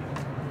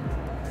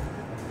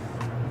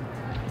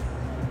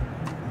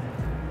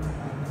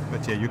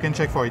 But yeah, you can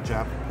check for each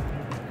app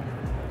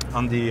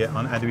on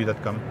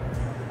adobe.com.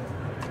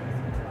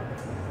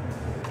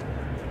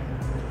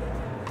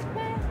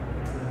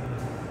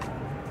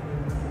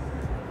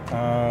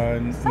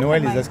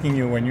 Noel is asking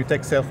you, when you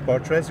take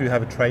self-portraits, you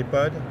have a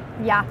tripod?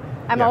 Yeah,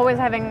 I'm always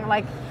having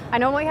like, I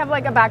normally have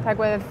like a backpack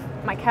with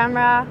my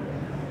camera,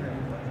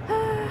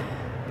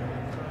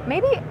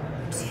 maybe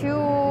 2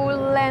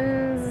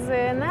 lenses.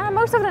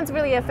 Most of them it's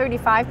really a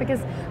 35,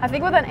 because I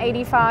think with an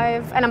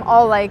 85, and I'm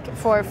all like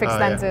for fixed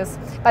lenses,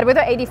 but with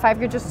an 85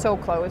 you're just so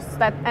close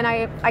and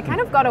I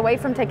kind of got away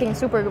from taking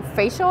super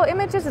facial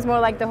images. It's more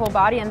like the whole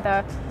body and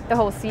the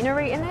whole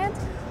scenery in it.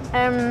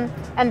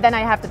 And then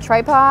I have the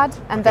tripod,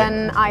 and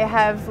then I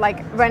have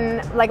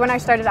when I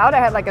started out I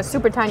had like a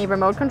super tiny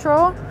remote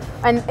control,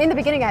 and in the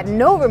beginning I had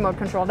no remote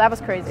control. That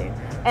was crazy.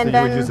 And so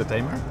then you would use a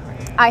timer?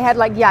 I had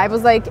like, it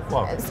was like,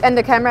 wow. And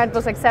the camera, it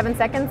was like 7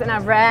 seconds, and I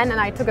ran and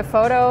I took a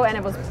photo, and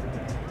it was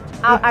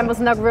I was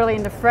not really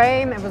in the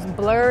frame. It was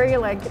blurry.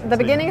 Like the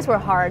beginnings were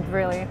hard,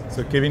 really.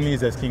 So Kevin Lee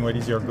is asking what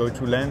is your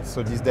go-to lens.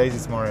 So these days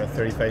it's more a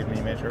 35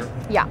 millimeter.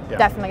 Yeah,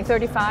 definitely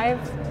 35.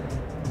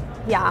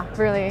 Yeah,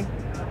 really.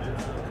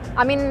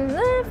 I mean,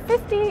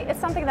 50 is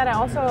something that I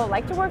also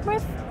like to work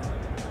with.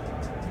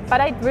 But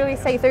I'd really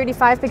say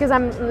 35 because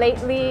I'm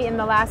lately in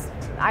the last,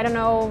 I don't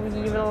know,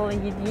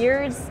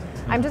 years,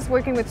 I'm just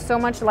working with so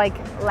much like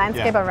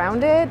landscape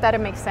around it that it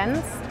makes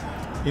sense.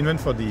 Even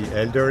for the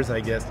elders, I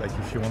guess, like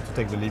if you want to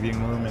take the living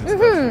room and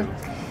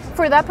stuff.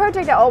 For that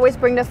project, I always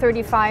bring the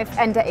 35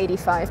 and the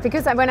 85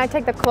 because when I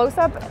take the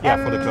close-up,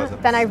 for the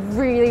close-up, then I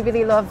really,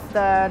 really love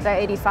the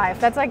 85.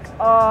 That's like,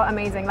 oh,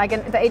 amazing. Like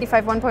the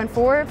 85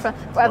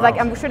 1.4, like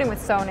I'm shooting with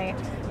Sony.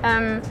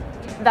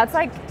 That's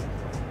like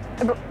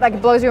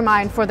blows your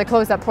mind for the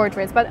close-up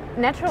portraits. But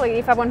naturally,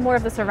 if I want more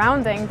of the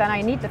surrounding, then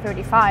I need the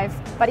 35.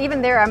 But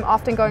even there, I'm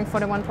often going for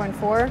the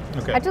 1.4.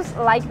 Okay. I just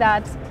like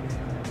that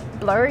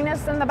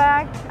blurriness in the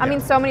back. I mean,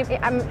 so many.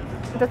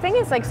 The thing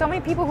is, like, so many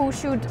people who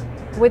shoot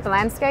with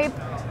landscape,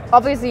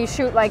 obviously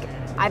shoot like,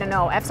 I don't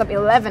know,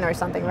 f/11 or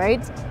something,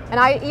 right? And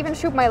I even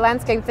shoot my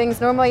landscape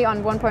things normally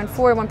on 1.4,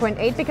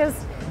 1.8 because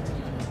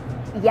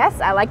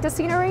yes, I like the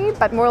scenery,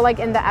 but more like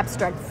in the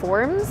abstract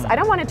forms. I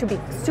don't want it to be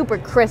super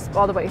crisp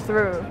all the way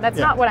through. That's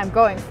not what I'm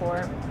going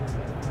for.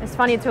 It's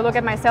funny to look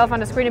at myself on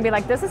the screen and be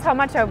like, this is how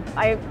much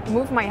I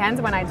move my hands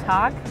when I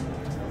talk.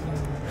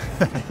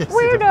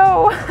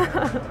 Weirdo.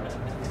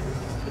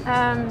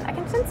 I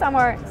can send some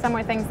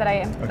more things that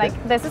I like.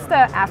 This is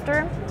the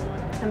after,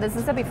 and this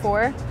is the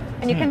before,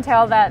 and you can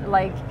tell that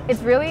like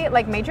it's really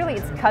like majorly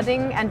it's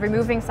cutting and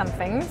removing some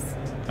things.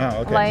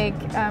 Oh, okay. Like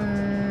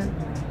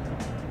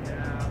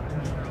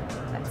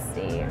let's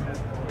see.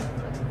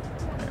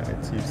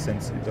 Let's see if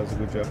Sensi does a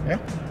good job. Yeah.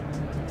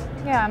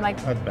 Yeah, I'm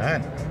like. Not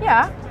bad.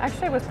 Yeah,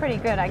 actually, it was pretty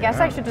good. I guess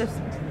I should just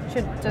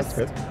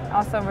good.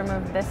 also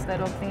remove this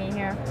little thingy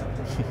here.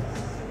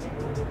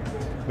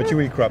 But you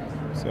will crop,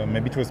 so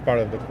maybe it was part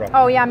of the crop.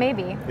 Oh yeah,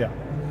 maybe. Yeah.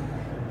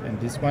 And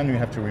this one, you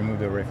have to remove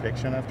the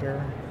reflection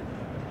after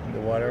in the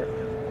water.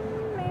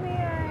 Maybe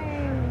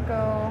I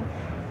go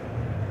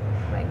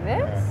like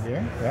this.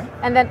 Here, yeah.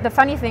 And then the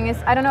funny thing is,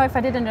 I don't know if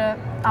I did in the.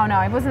 Oh no,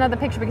 it was another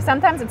picture because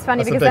sometimes it's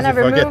funny because then I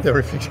remove. Forget the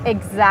reflection.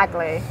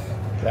 Exactly.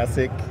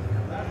 Classic.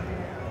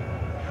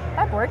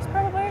 That works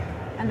probably.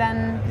 And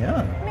then.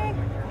 Yeah.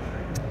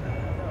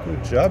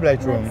 Good job,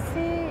 Lightroom. Let's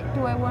see.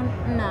 Do I want?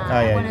 Nah,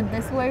 I want it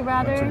this way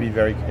rather. To be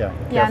very careful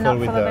not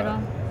with for the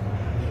middle.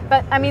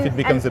 But I mean, if it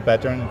becomes a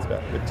pattern, it's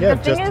bad. But yeah,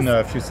 just in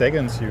a few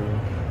seconds, you.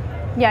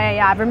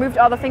 Yeah. I've removed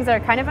all the things that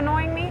are kind of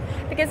annoying me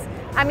because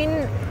I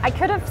mean,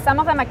 some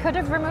of them I could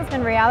have removed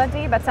in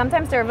reality, but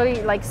sometimes they're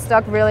really like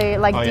stuck really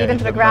like deep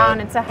into the ground.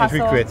 Mud. It's a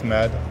hassle. It creates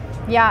mud.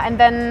 Yeah, and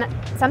then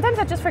sometimes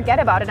I just forget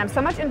about it. I'm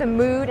so much in the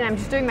mood and I'm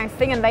just doing my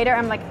thing, and later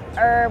I'm like,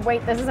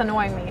 wait, this is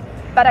annoying me.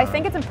 But I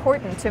think it's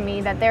important to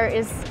me that there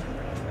is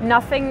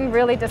nothing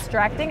really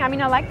distracting. I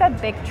mean, I like that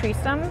big tree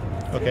stump.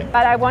 Okay.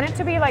 But I want it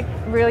to be like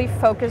really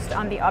focused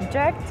on the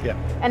object. Yeah.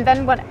 And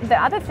then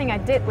the other thing I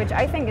did, which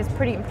I think is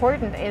pretty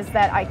important, is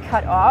that I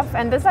cut off.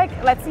 And this, like,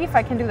 let's see if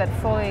I can do that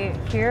fully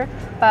here.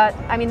 But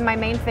I mean, my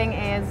main thing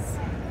is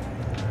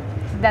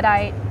that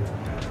I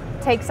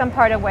take some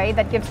part away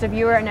that gives the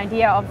viewer an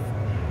idea of.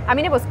 I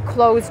mean, it was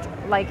closed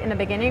like in the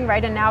beginning,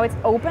 right? And now it's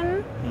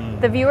open.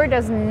 The viewer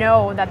doesn't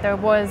know that there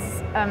was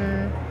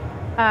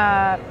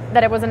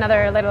that it was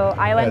another little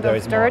island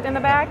of dirt in the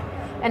back.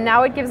 And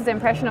now it gives the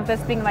impression of this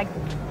being like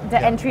the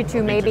entry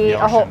to maybe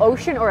a whole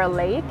ocean or a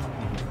lake.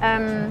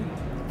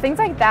 Things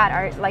like that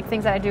are like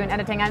things that I do in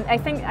editing. And I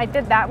think I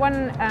did that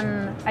one,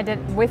 I did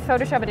with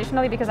Photoshop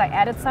additionally because I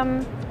added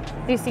some,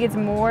 you see it's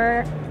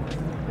more,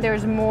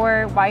 there's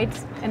more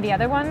white in the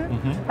other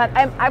one. But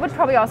I would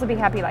probably also be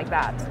happy like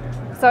that.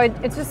 So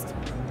it just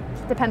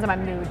depends on my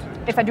mood.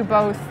 If I do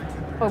both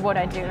or what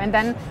I do. And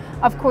then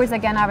of course,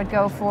 again, I would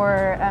go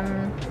for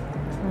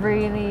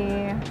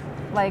really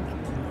like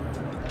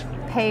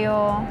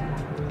pale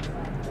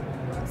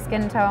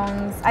skin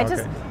tones.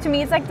 To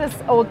me, it's like this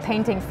old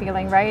painting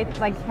feeling, right?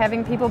 Like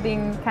having people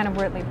being kind of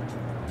weirdly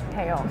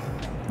pale.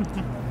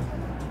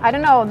 I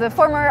don't know, the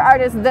former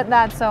artist did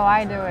that, so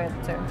I do it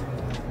too.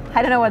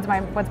 I don't know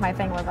what's my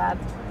thing with that.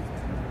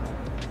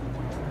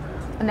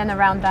 And then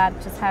around that,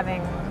 just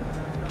having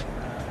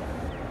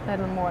a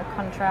little more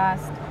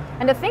contrast.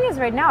 And the thing is,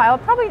 right now, I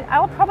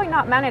will probably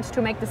not manage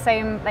to make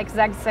the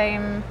exact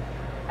same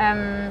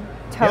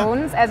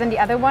tones as in the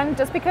other one,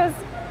 just because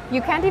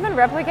you can't even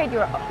replicate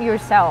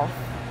yourself.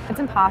 It's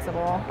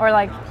impossible, or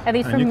like at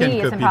least for me, it's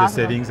impossible. You can copy the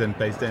settings and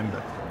paste them,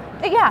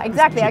 but yeah,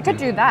 exactly. I could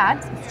do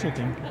that. It's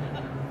cheating.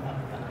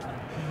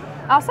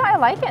 Also, I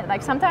like it.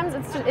 Like sometimes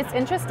it's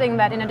interesting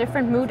that in a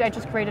different mood, I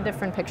just create a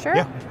different picture.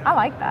 Yeah. I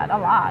like that a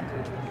lot.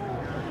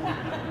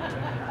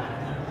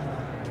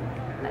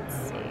 Let's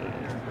see.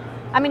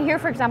 I mean, here,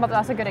 for example,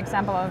 that's a good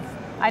example of,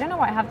 I don't know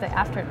why I have the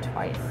after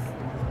twice.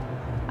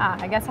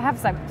 I guess I have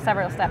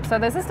several steps. So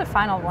this is the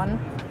final one.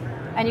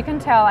 And you can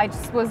tell I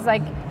just was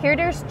like, here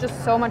there's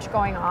just so much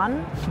going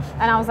on.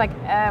 And I was like,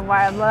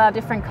 why a lot of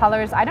different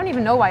colors? I don't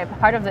even know why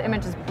part of the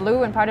image is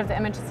blue and part of the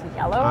image is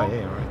yellow. Oh,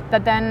 yeah, right.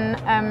 But then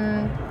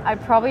I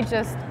probably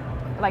just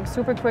like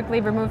super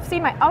quickly removed,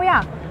 oh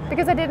yeah,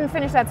 because I didn't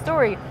finish that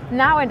story.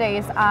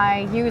 Nowadays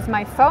I use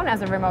my phone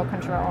as a remote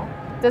control.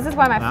 This is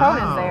why my phone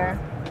is there.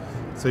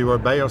 So you were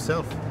by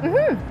yourself?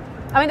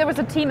 I mean, there was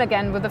a team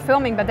again with the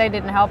filming, but they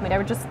didn't help me. They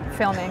were just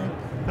filming.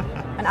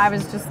 And I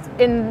was just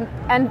and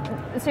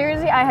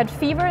seriously, I had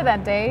fever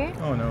that day.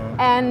 Oh no.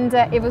 And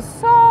it was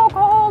so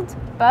cold,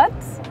 but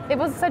it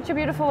was such a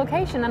beautiful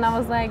location, and I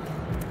was like,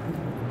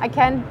 I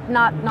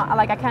cannot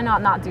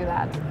not do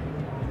that.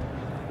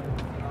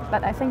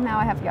 But I think now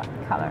I have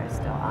color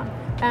still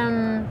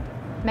on.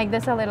 Make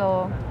this a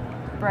little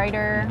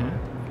brighter.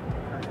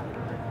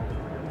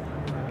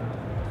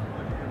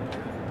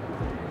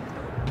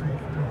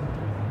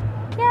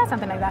 Yeah,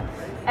 something like that.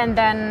 And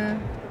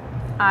then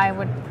I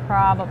would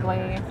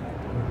probably,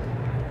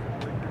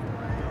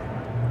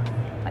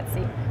 let's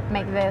see,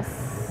 make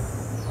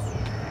this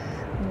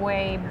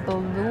way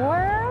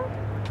bluer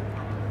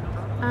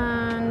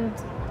and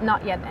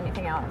not yet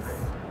anything else.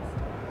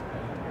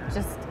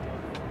 Just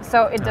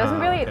so it doesn't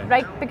really, okay.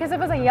 like, because it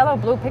was a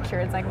yellow-blue picture,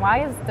 it's like,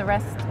 why is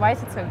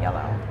it so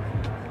yellow?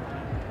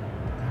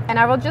 And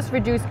I will just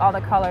reduce all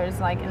the colors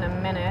like in a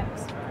minute.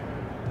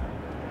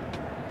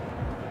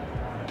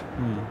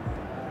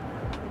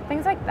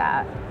 Things like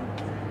that.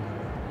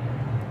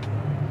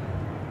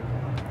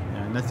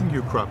 Yeah, and I think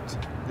you cropped.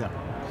 Yeah.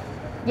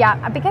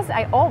 Yeah, because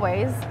I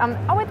always,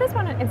 oh wait, this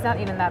one, it's not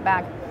even that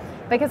bad.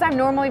 Because I'm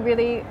normally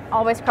really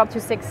always cropped to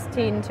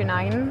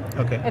 16:9.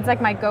 Okay. It's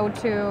like my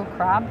go-to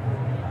crop.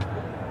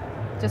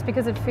 Just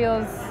because it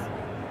feels,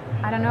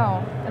 I don't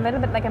know, a little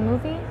bit like a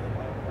movie.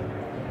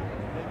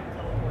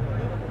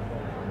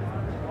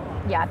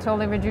 Yeah,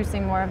 totally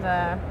reducing more of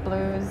the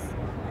blues.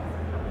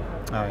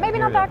 Maybe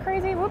not that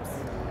crazy, whoops.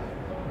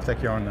 It's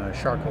like you're on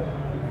charcoal.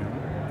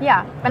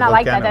 Yeah, and I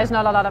like that there's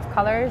not a lot of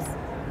colors.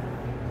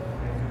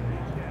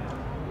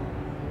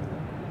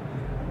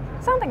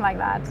 Something like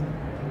that.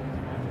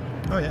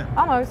 Oh yeah.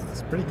 Almost.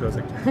 It's pretty close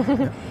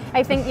actually. Yeah.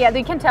 I think, yeah,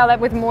 you can tell that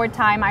with more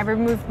time I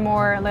removed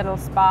more little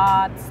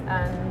spots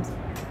and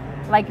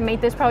like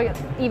made this probably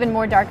even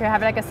more darker,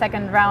 have like a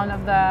second round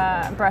of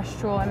the brush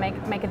tool and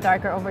make it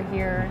darker over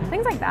here.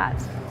 Things like that.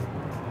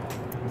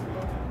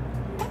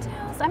 What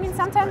else? I mean,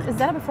 sometimes, is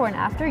that a before and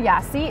after? Yeah,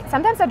 see,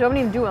 sometimes I don't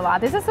even do a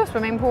lot. This is a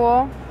swimming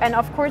pool, and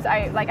of course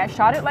I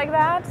shot it like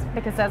that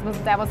because that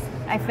was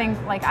I think,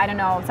 like, I don't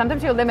know,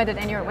 sometimes you're limited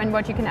in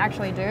what you can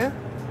actually do.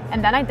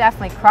 And then I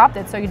definitely cropped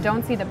it so you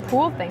don't see the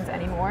pool things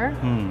anymore.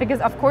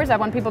 Because of course I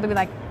want people to be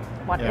like,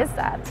 what is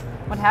that?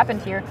 What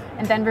happened here?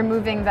 And then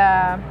removing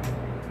that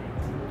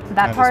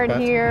part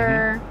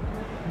here.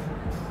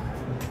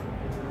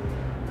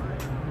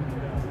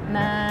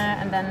 Nah,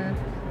 and then,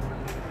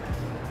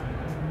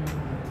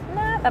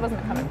 nah, that wasn't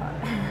the color part.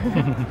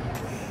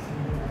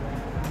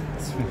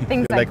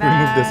 Things like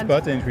that. Remove the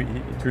spot and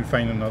it will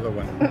find another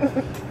one.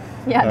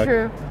 Yeah,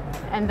 true.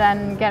 And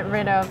then get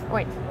rid of,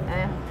 oh,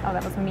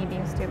 that was me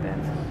being stupid.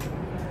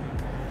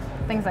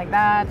 Things like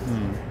that.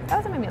 That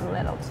was maybe a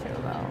little too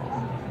low.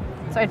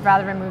 So I'd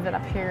rather remove it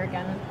up here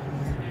again.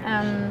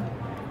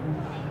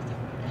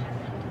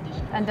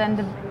 And then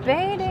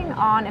debating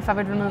on if I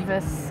would remove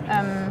this,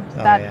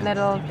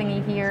 little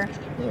thingy here.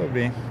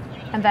 Probably.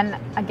 And then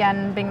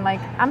again being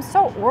like, I'm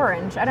so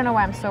orange. I don't know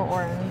why I'm so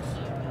orange.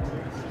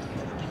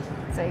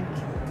 It's like,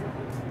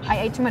 I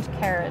ate too much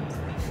carrot.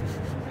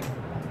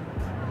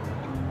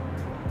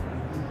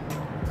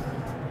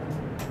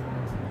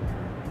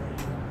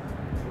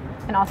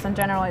 And also in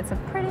general, it's a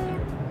pretty,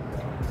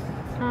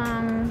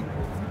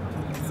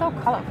 so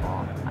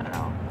colorful. I don't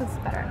know, it's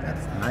better.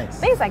 That's nice.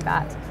 Things like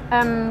that.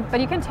 But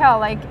you can tell,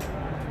 like,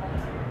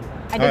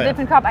 I did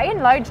different crop. I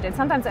enlarged it.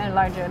 Sometimes I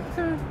enlarge it.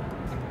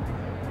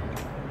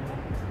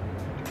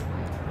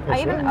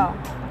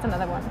 That's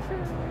another one.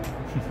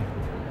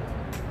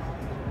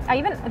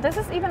 This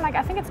is even like,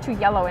 I think it's too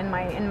yellow in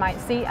my,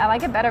 see, I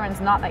like it better when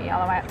it's not that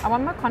yellow. I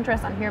want more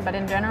contrast on here, but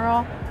in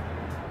general,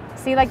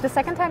 see, like the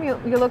second time you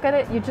look at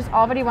it, you just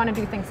already want to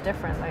do things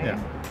differently. Yeah.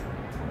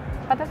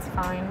 But that's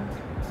fine.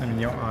 I mean,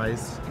 your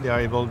eyes, they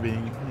are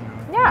evolving,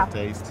 your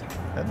taste.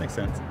 That makes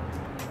sense.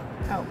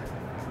 Oh.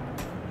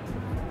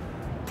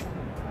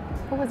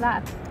 What was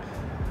that?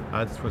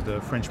 This was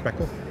the French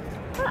peckle.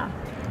 Ah.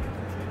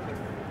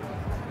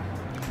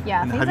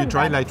 Yeah. And have you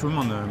tried Lightroom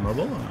on the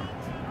mobile? Or?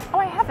 Oh,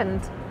 I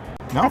haven't.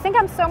 No? I think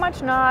I'm so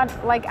much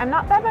I'm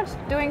not that much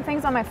doing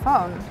things on my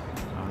phone.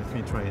 Oh, let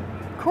me try it.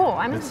 Cool,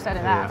 I'm interested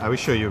in that. Yeah, I will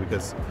show you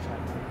because.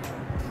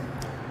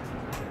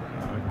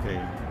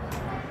 Okay.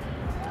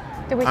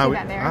 Did we see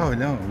that there? Oh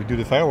no, we do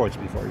the fireworks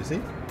before. You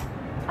see?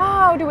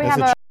 Oh, do we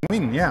have a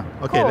wing? Yeah.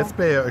 Okay, cool. Let's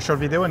play a short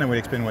video and then we'll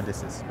explain what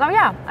this is. Oh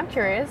yeah, I'm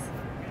curious.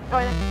 Oh,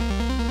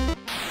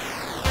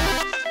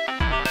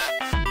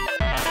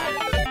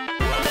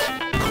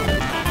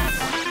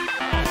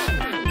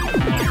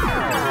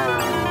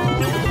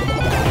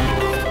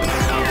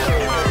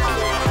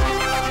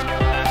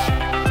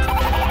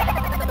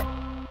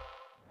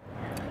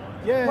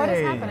 Yay! What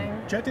is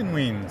happening? Jet and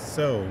Win.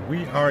 So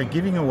we are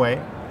giving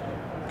away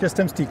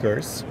custom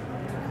stickers.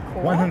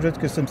 Cool. 100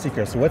 custom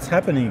stickers. So what's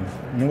happening?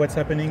 You know what's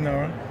happening,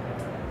 Laura?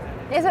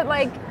 Is it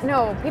like,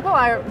 no, people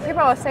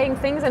are saying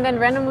things and then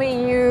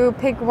randomly you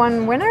pick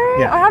one winner?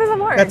 Yeah. Or how does it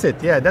work? That's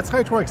it. Yeah, that's how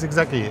it works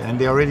exactly. And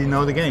they already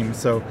know the game.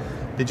 So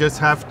they just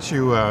have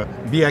to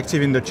be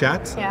active in the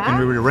chat. Yeah. And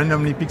we will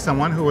randomly pick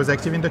someone who was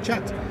active in the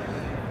chat.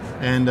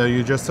 And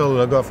you just saw the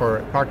logo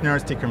for partner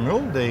sticker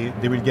mule. They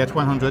will get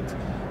 100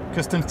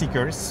 custom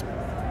stickers.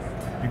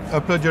 You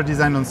upload your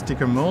design on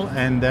sticker mule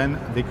and then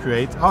they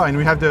create. Oh, and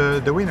we have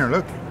the winner.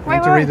 Look.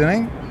 Want to read the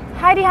name?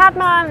 Heidi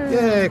Hartmann.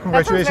 Yeah,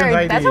 congratulations,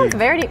 Heidi. That sounds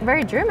very,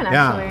 very German,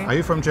 actually. Yeah. Are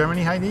you from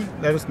Germany, Heidi?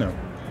 Let us know.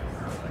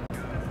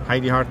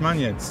 Heidi Hartmann,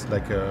 yeah, it's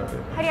like a...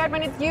 Heidi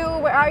Hartmann, it's you.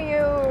 Where are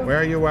you? Where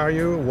are you? Where are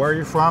you? Where are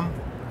you from?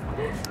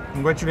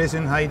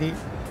 Congratulations, Heidi.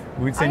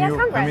 We'll send you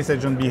a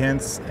message on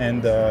Behance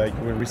and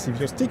you will receive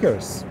your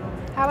stickers.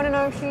 I want to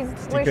know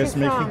where she's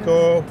from.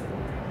 Mexico.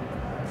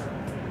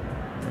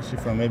 Where's she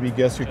from? Maybe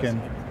guess you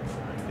can...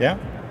 Yeah?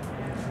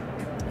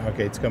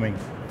 Okay, it's coming.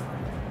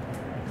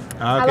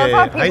 Okay, I love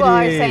how people are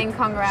Heidi, saying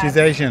congrats. She's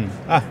Asian.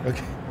 Ah,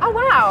 okay. Oh,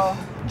 wow.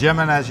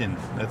 German Asian.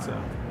 That's I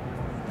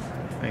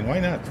mean, why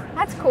not?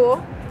 That's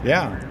cool.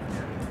 Yeah.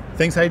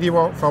 Thanks, Heidi,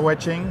 for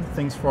watching.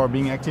 Thanks for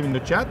being active in the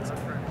chat.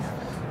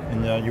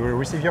 And you will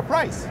receive your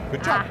prize.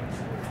 Good job.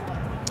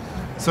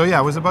 So yeah,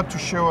 I was about to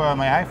show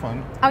my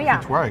iPhone. Oh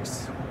yeah. It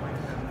works.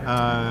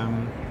 But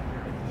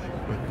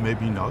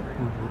maybe not.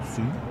 We'll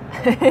see.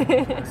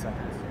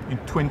 In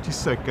 20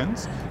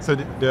 seconds. So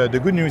the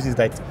good news is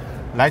that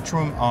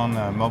Lightroom on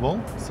mobile,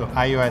 so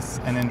iOS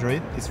and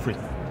Android, is free.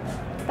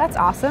 That's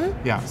awesome.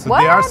 Yeah, so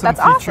what? there are some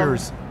That's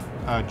features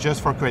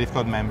just for Creative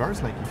Cloud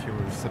members, like if you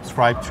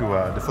subscribe to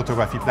the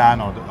photography plan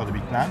or the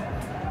big plan.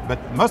 But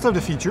most of the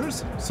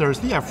features,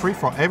 seriously, are free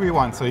for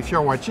everyone. So if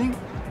you're watching,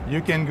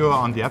 you can go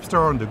on the App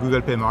Store, on the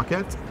Google Play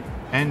Market,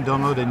 and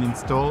download and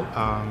install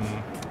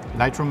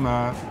Lightroom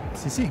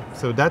CC.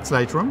 So that's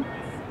Lightroom.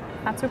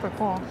 That's super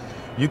cool.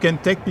 You can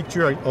take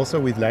pictures also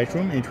with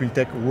Lightroom. It will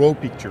take raw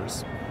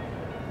pictures.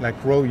 Like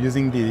raw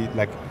using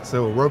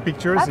so raw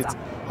pictures, it's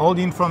all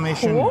the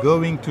information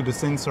going to the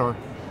sensor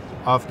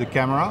of the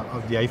camera,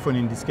 of the iPhone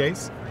in this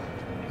case.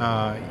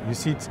 You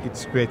see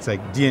it creates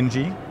like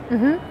DNG.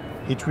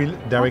 Mm-hmm. It will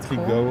directly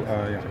go,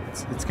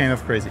 it's kind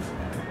of crazy.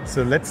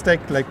 So let's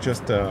take like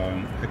just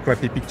a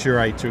crappy picture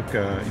I took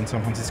in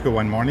San Francisco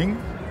one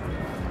morning.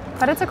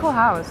 But it's a cool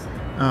house.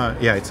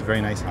 Yeah, it's a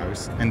very nice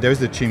house. And there's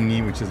the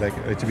chimney, which is like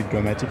a little bit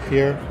dramatic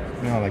here.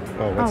 You know, like,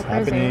 oh, what's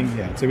happening?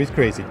 Yeah, it's a bit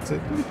crazy. It's a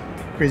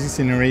crazy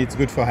scenery. It's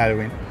good for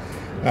Halloween.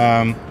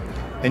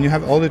 And you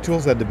have all the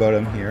tools at the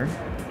bottom here.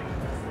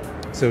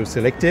 So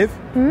selective,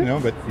 you know,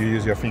 but you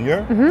use your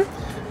finger.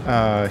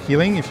 Mm-hmm.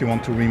 Healing, if you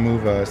want to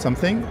remove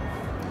something.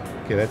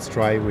 Okay, let's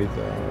try with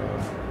the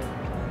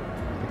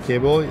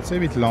cable. It's a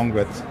bit long,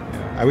 but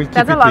I will keep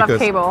it because... That's a lot of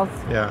cables.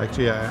 Yeah,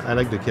 actually, I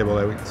like the cable.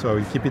 So I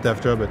will keep it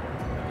after, but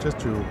just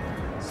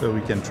so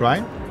we can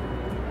try.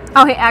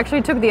 Oh, he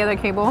actually took the other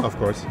cable. Of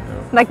course.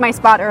 Like my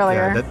spot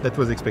earlier. Yeah, that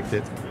was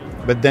expected.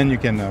 But then you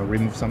can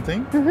remove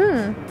something.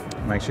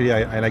 Mm-hmm. Actually,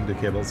 I like the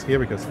cables here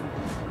because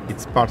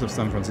it's part of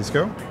San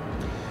Francisco.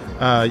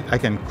 I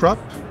can crop.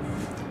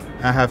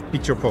 I have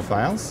picture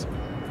profiles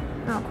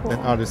that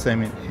are the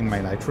same in my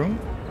Lightroom.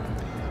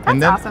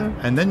 That's awesome.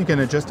 And then you can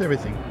adjust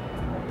everything.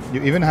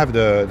 You even have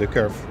the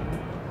curve.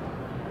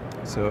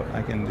 So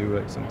I can do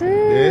like something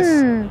like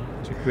this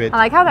to create. I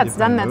like how that's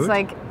done. Mood. That's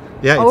like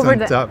it's over on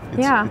top.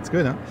 It's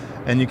good, huh?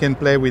 And you can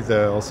play with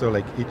also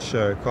like each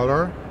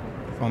color.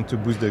 If you want to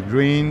boost the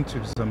green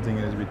to something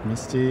a little bit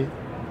misty.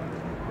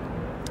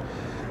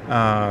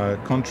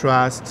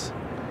 Contrast,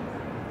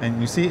 and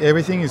you see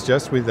everything is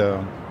just with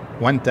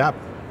one tap.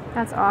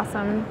 That's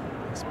awesome.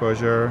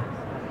 Exposure.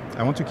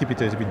 I want to keep it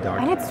a little bit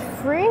dark. And it's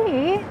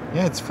free.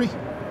 Yeah, it's free.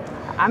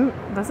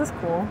 This is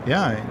cool.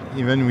 Yeah,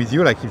 even with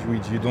you, like if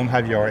you don't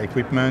have your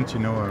equipment, you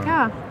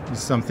know,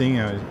 it's something.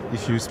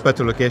 If you spot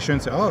a location,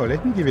 say, oh,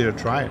 let me give it a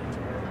try,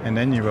 and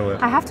then you will.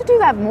 I have to do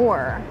that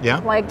more. Yeah.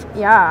 Like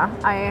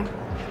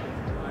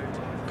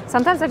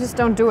sometimes I just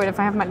don't do it if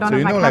I don't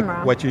have my camera.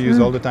 Like what you use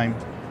all the time.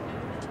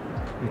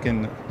 You can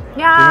even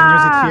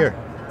use it here.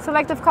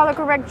 Selective color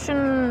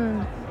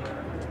correction.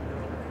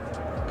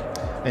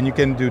 And you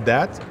can do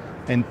that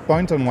and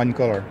point on one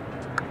color.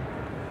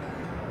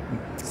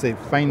 Say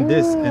find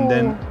this and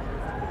then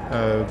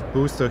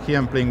boost. So here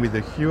I'm playing with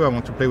the hue. I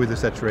want to play with the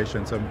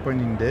saturation. So I'm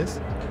pointing this.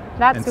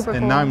 That's super cool.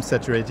 And now I'm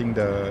saturating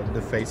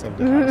the face of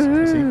the house.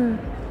 You see?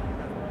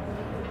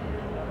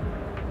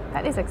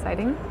 That is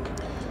exciting.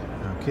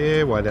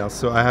 Okay, what else?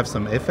 So I have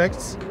some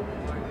effects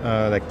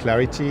like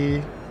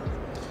clarity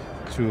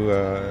to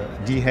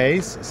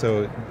dehaze.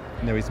 So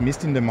there is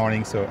mist in the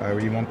morning, so I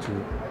really want to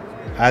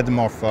add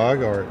more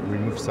fog or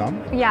remove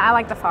some. Yeah, I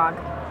like the fog.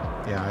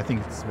 Yeah, I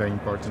think it's very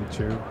important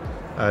too.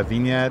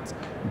 Vignette,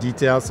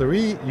 details. So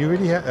you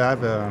really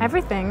have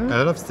everything. A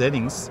lot of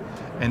settings,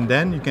 and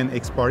then you can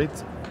export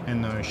it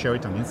and share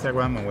it on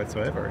Instagram or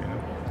whatsoever. You know.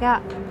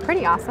 Yeah,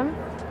 pretty awesome.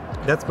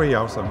 That's pretty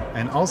awesome.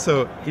 And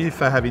also,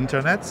 if I have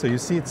internet, so you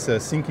see it's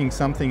syncing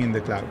something in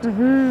the cloud.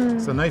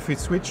 So now if we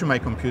switch to my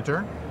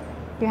computer,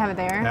 you have it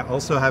there. I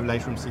also have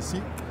Lightroom CC.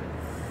 Well,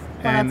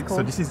 And that's cool.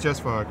 so this is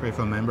just for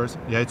Creative members.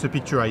 Yeah, it's a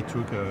picture I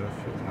took.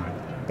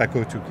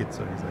 Paco took it,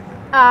 so he's like,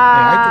 hey,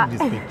 I took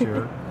this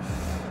picture.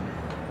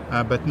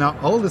 But now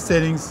all the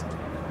settings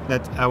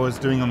that I was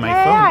doing on my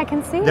phone, yeah, I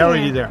can see they're it.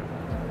 already there.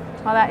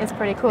 Well, that is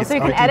pretty cool. It's So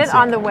you can already in edit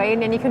on sync. the way,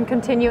 and then you can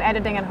continue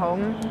editing at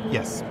home,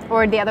 Yes.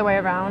 or the other way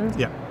around.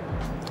 Yeah.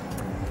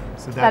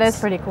 So That is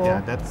pretty cool.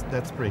 Yeah,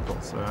 that's pretty cool.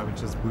 So I would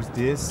just boost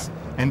this.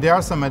 And there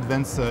are some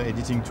advanced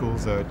editing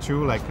tools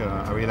too, like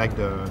I really like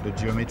the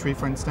geometry,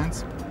 for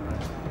instance.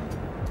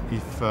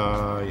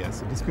 Yeah,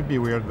 so this could be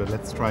weird, but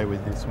let's try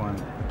with this one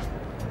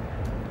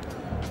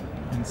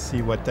and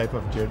see what type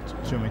of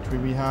geometry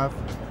we have.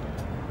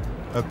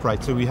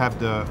 Upright. So we have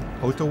the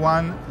auto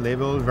one,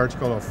 level,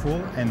 vertical or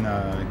full, and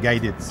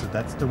guided. So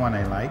that's the one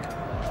I like.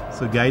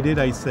 So guided,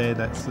 I say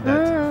that, so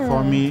that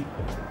for me,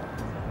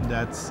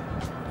 that's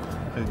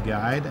a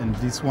guide, and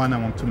this one I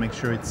want to make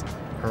sure it's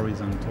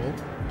horizontal.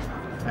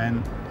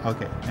 And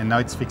okay, and now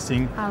it's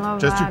fixing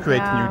just to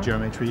create new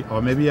geometry.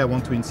 Or maybe I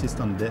want to insist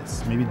on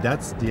this. Maybe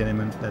that's the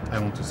element that I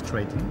want to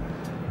straighten.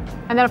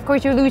 And then of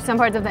course you lose some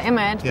parts of the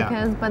image,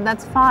 Yeah. but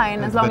that's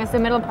fine as long as the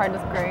middle part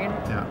is great.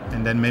 Yeah,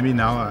 and then maybe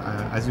now,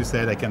 as you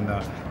said, I can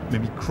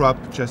maybe crop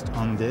just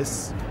on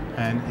this,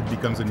 and it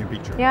becomes a new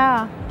picture.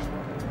 Yeah.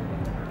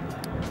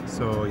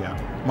 So yeah,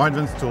 more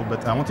advanced tool,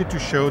 but I wanted to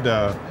show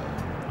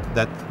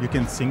that you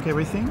can sync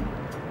everything.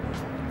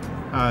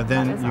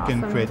 Then you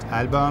can create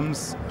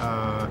albums,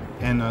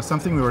 and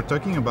something we were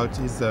talking about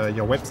is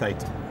your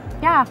website.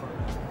 Yeah.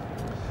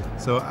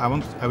 So I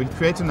will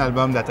create an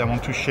album that I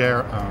want to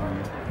share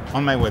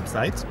on my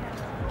website,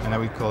 and I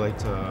will call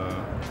it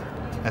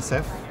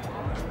SF.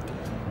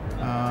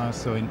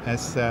 So in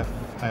SF,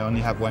 I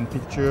only have one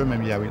picture.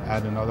 Maybe I will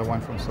add another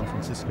one from San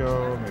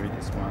Francisco. Maybe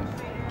this one.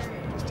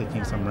 Just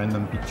taking some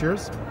random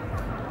pictures.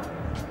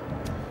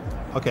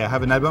 Okay, I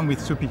have an album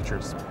with 2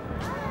 pictures.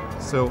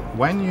 So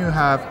when you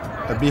have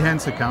a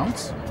Behance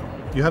account,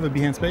 you have a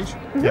Behance page?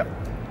 Yeah.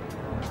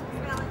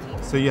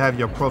 So you have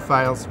your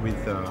profiles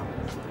with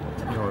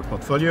your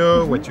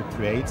portfolio, what you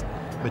create,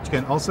 but you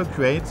can also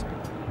create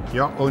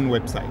your own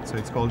website. So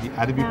it's called the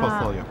Adobe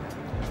Portfolio.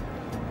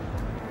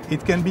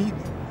 It can be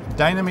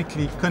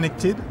dynamically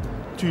connected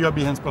to your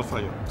Behance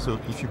portfolio. So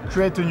if you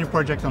create a new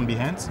project on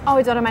Behance,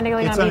 it's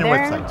automatically it's going on to be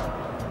your there.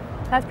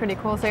 website. That's pretty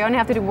cool. So you only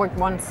have to do work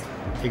once.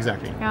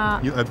 Exactly.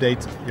 Yeah. You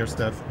update your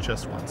stuff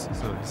just once.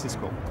 So this is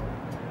cool.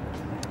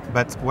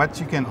 But what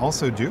you can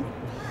also do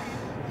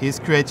is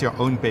create your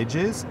own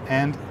pages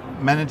and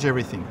manage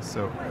everything.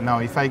 So now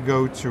if I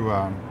go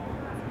to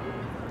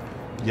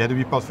the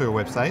Adobe Portfolio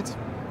website,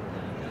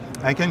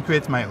 I can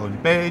create my own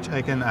page,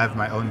 I can have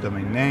my own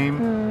domain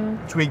name,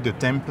 tweak the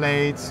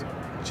templates,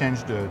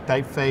 change the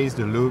typeface,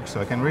 the look, so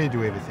I can really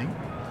do everything.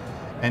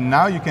 And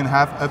now you can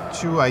have up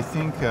to, I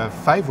think,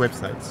 5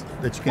 websites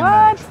that you can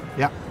manage.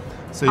 Yeah.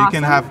 So you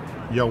can have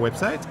your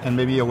website and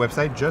maybe your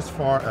website just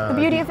for... the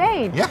beauty of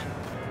age. Yeah.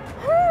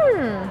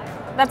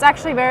 That's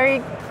actually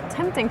very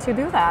tempting to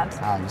do that.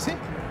 You see.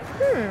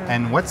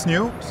 And what's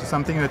new, so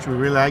something that we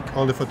really like,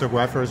 all the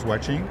photographers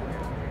watching,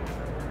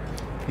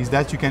 is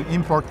that you can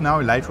import now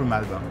a Lightroom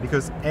album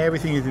because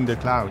everything is in the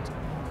cloud.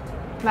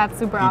 That's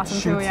super awesome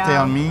It should too, yeah.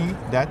 tell me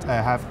that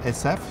I have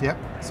SF, yeah.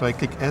 So I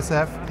click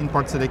SF,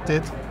 import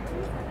selected,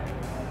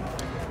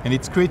 and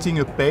it's creating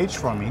a page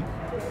for me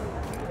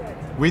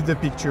with the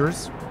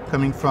pictures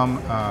coming from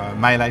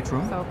my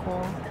Lightroom. So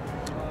cool.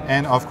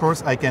 And of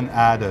course I can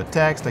add a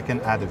text, I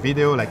can add a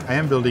video, like I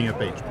am building a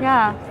page. Basically.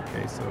 Yeah.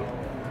 Okay, so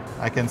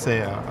I can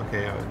say,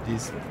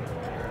 these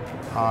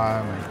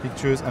are my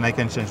pictures, and I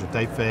can change the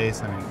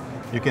typeface. I mean,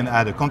 you can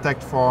add a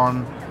contact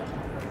form,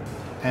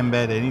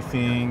 embed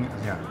anything.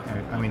 Yeah,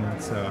 I mean,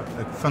 it's a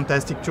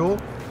fantastic tool.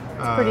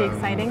 It's pretty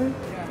exciting.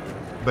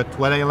 But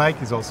what I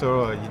like is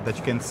also that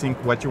you can sync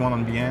what you want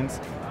on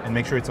Behance and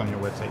make sure it's on your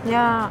website.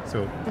 Yeah.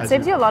 So it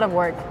saves you a lot of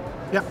work.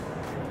 Yeah.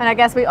 And I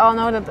guess we all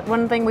know that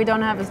one thing we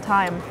don't have is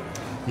time.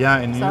 Yeah,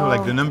 and you know,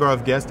 like the number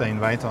of guests I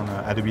invite on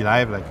Adobe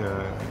Live, like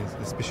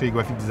especially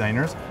graphic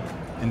designers,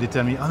 and they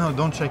tell me, "Oh no,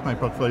 don't check my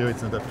portfolio;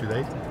 it's not up to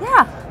date."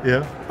 Yeah.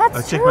 Yeah.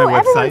 That's check true. my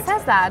website. Everyone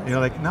says that. You know,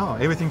 like no,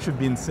 everything should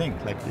be in sync.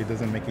 Like it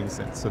doesn't make any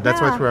sense. So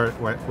that's what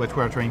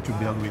we're trying to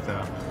build with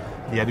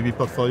the Adobe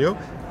Portfolio.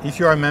 If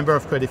you are a member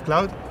of Creative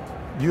Cloud,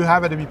 you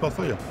have Adobe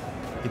Portfolio.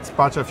 It's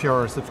part of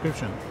your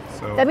subscription.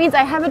 So that means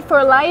I have it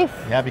for life.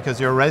 Yeah, because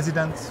you're a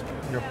resident.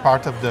 You're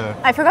part of the.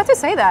 I forgot to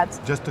say that.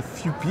 Just a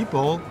few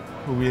people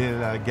who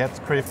will get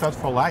Creative Cloud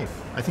for life.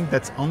 I think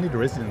that's only the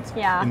residents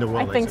in the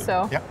world. I think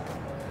so. Yeah.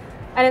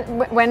 And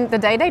when the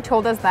day they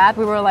told us that,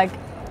 we were like,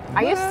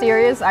 "Are you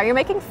serious? Are you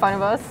making fun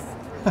of us?"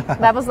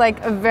 That was like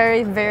a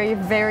very, very,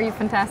 very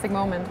fantastic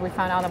moment. We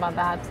found out about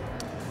that.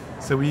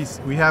 So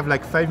we have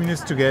like 5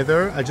 minutes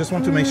together. I just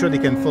want to make sure they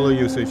can follow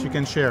you. So if you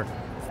can share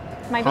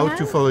My how Behance?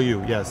 to follow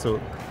you. Yeah. So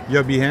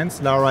your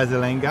Behance, Laura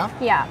Zalenga.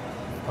 Yeah.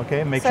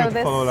 Okay. Make So sure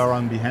to follow Laura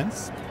on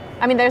Behance.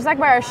 I mean, there's like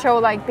where I show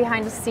like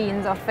behind the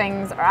scenes of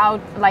things or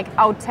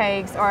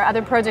outtakes or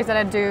other projects that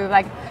I do.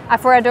 Like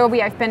for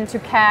Adobe, I've been to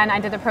Cannes. I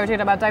did a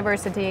project about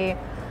diversity.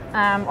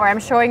 Or I'm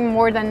showing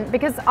more than,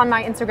 because on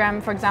my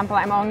Instagram, for example,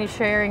 I'm only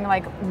sharing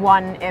like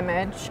one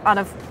image out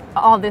of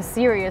all this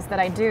series that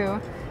I do.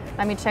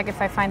 Let me check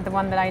if I find the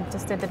one that I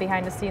just did the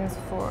behind the scenes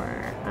for.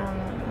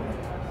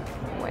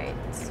 Wait,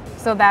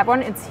 so that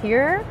one, it's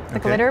here, the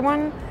glitter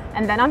one.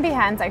 And then on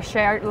Behance, I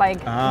shared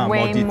like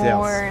way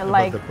more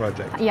like the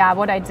project. Yeah,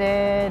 what I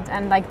did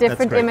and like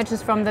different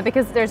images from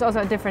because there's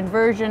also a different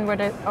version where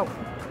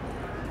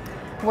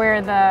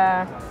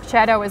the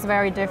shadow is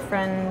very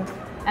different.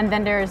 And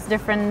then there's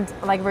different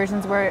like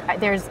versions where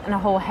there's a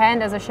whole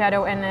hand as a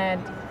shadow in it.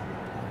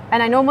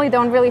 And I normally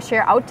don't really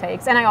share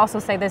outtakes. And I also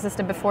say this is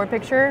the before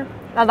picture,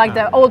 like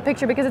the old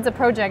picture, because it's a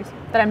project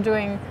that I'm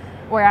doing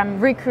where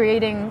I'm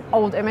recreating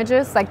old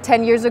images like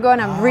 10 years ago,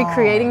 and I'm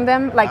recreating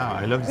them, like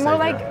I love this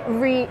more idea. like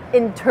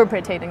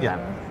reinterpreting them.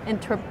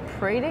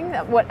 Interpreting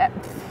them? What?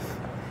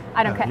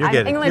 I don't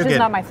care. English is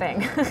not my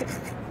thing.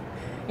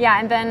 Yeah,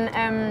 and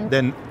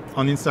then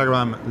on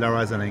Instagram,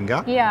 Laura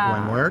Zalenga,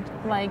 one word.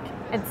 Like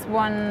it's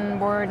one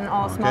word and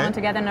all small and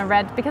together in a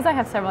red, because I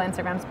have several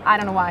Instagrams. I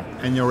don't know why.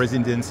 And your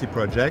residency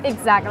project,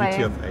 exactly.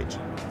 Beauty of Age.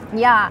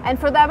 Yeah, and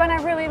for that one,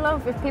 I really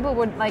love if people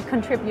would like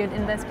contribute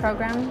in this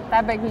program.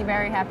 That makes me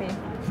very happy.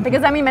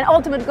 Because I mean, my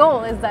ultimate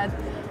goal is that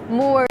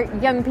more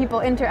young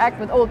people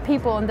interact with old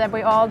people, and that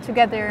we all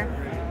together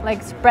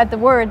like spread the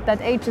word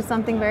that age is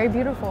something very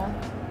beautiful.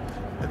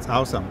 That's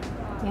awesome.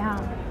 Yeah.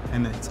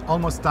 And it's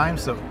almost time,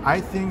 so I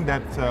think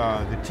that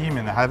the team,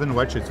 and I haven't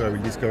watched it, so I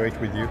will discover it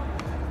with you.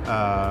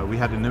 We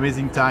had an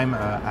amazing time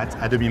at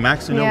Adobe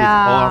Max, with all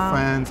our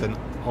friends and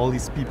all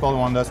these people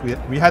around us.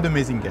 We had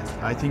amazing guests.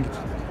 I think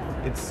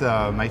it's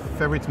my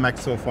favorite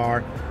Max so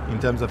far in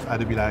terms of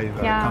Adobe Live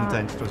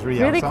content. It was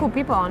really awesome. Cool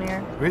people on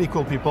here. Really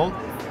cool people.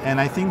 And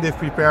I think they've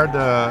prepared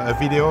a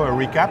video, a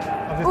recap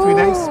of the 3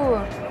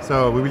 days.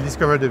 So we will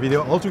discover the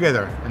video all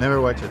together. I never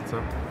watched it,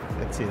 so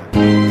let's see that.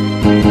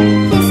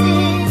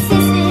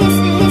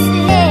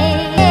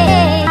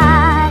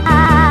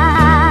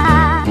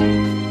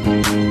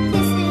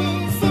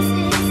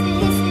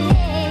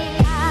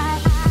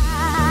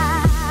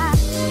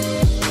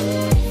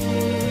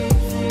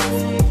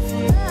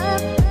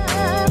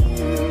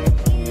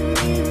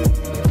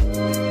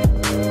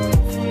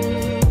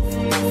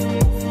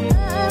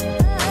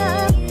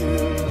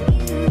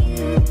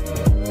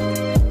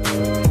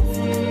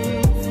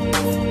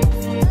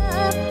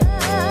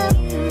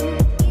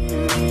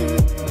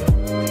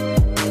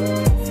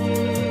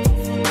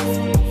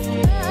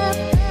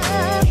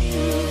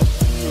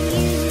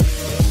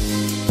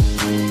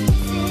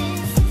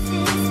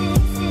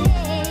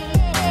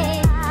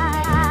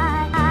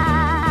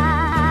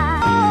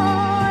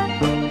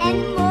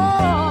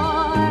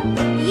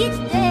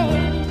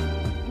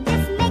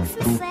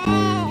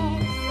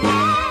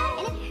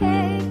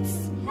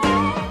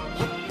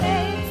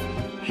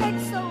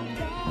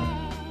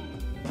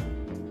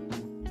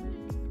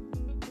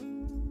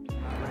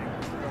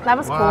 That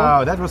was cool.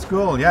 Wow, that was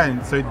cool. Yeah,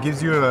 and so it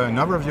gives you an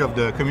overview of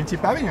the community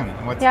pavilion,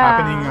 what's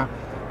happening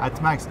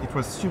at Max. It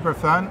was super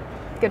fun.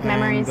 Good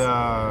memories.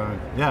 I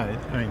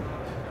mean,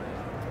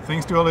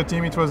 thanks to all the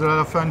team, it was a lot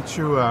of fun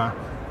to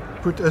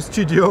put a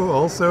studio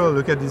also.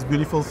 Look at this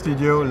beautiful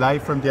studio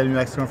live from the Adobe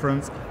Max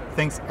conference.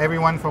 Thanks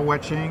everyone for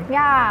watching.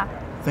 Yeah.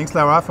 Thanks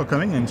Laura for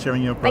coming and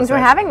sharing your process. Thanks for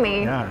having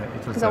me. Yeah,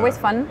 it was always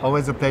fun.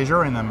 Always a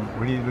pleasure, and I'm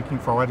really looking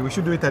forward. We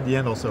should do it at the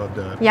end also of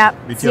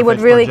the see what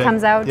really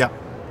comes out. Yeah.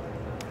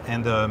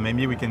 And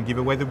maybe we can give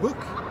away the book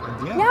at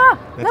the end. Yeah,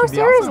 no,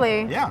 seriously.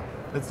 Awesome. Yeah,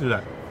 let's do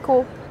that.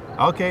 Cool.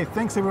 Okay,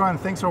 thanks everyone.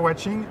 Thanks for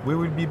watching. We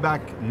will be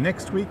back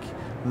next week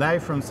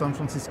live from San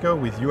Francisco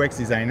with UX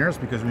designers,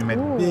 because we made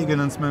big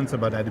announcements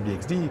about Adobe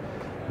XD.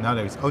 Now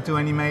there is auto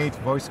animate,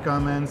 voice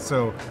comments.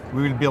 So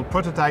we will build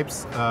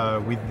prototypes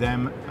with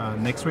them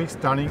next week,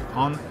 starting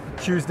on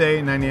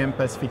Tuesday, 9 a.m.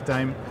 Pacific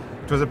time.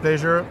 It was a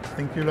pleasure.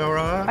 Thank you,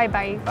 Laura.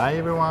 Bye-bye. Bye,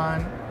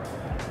 everyone.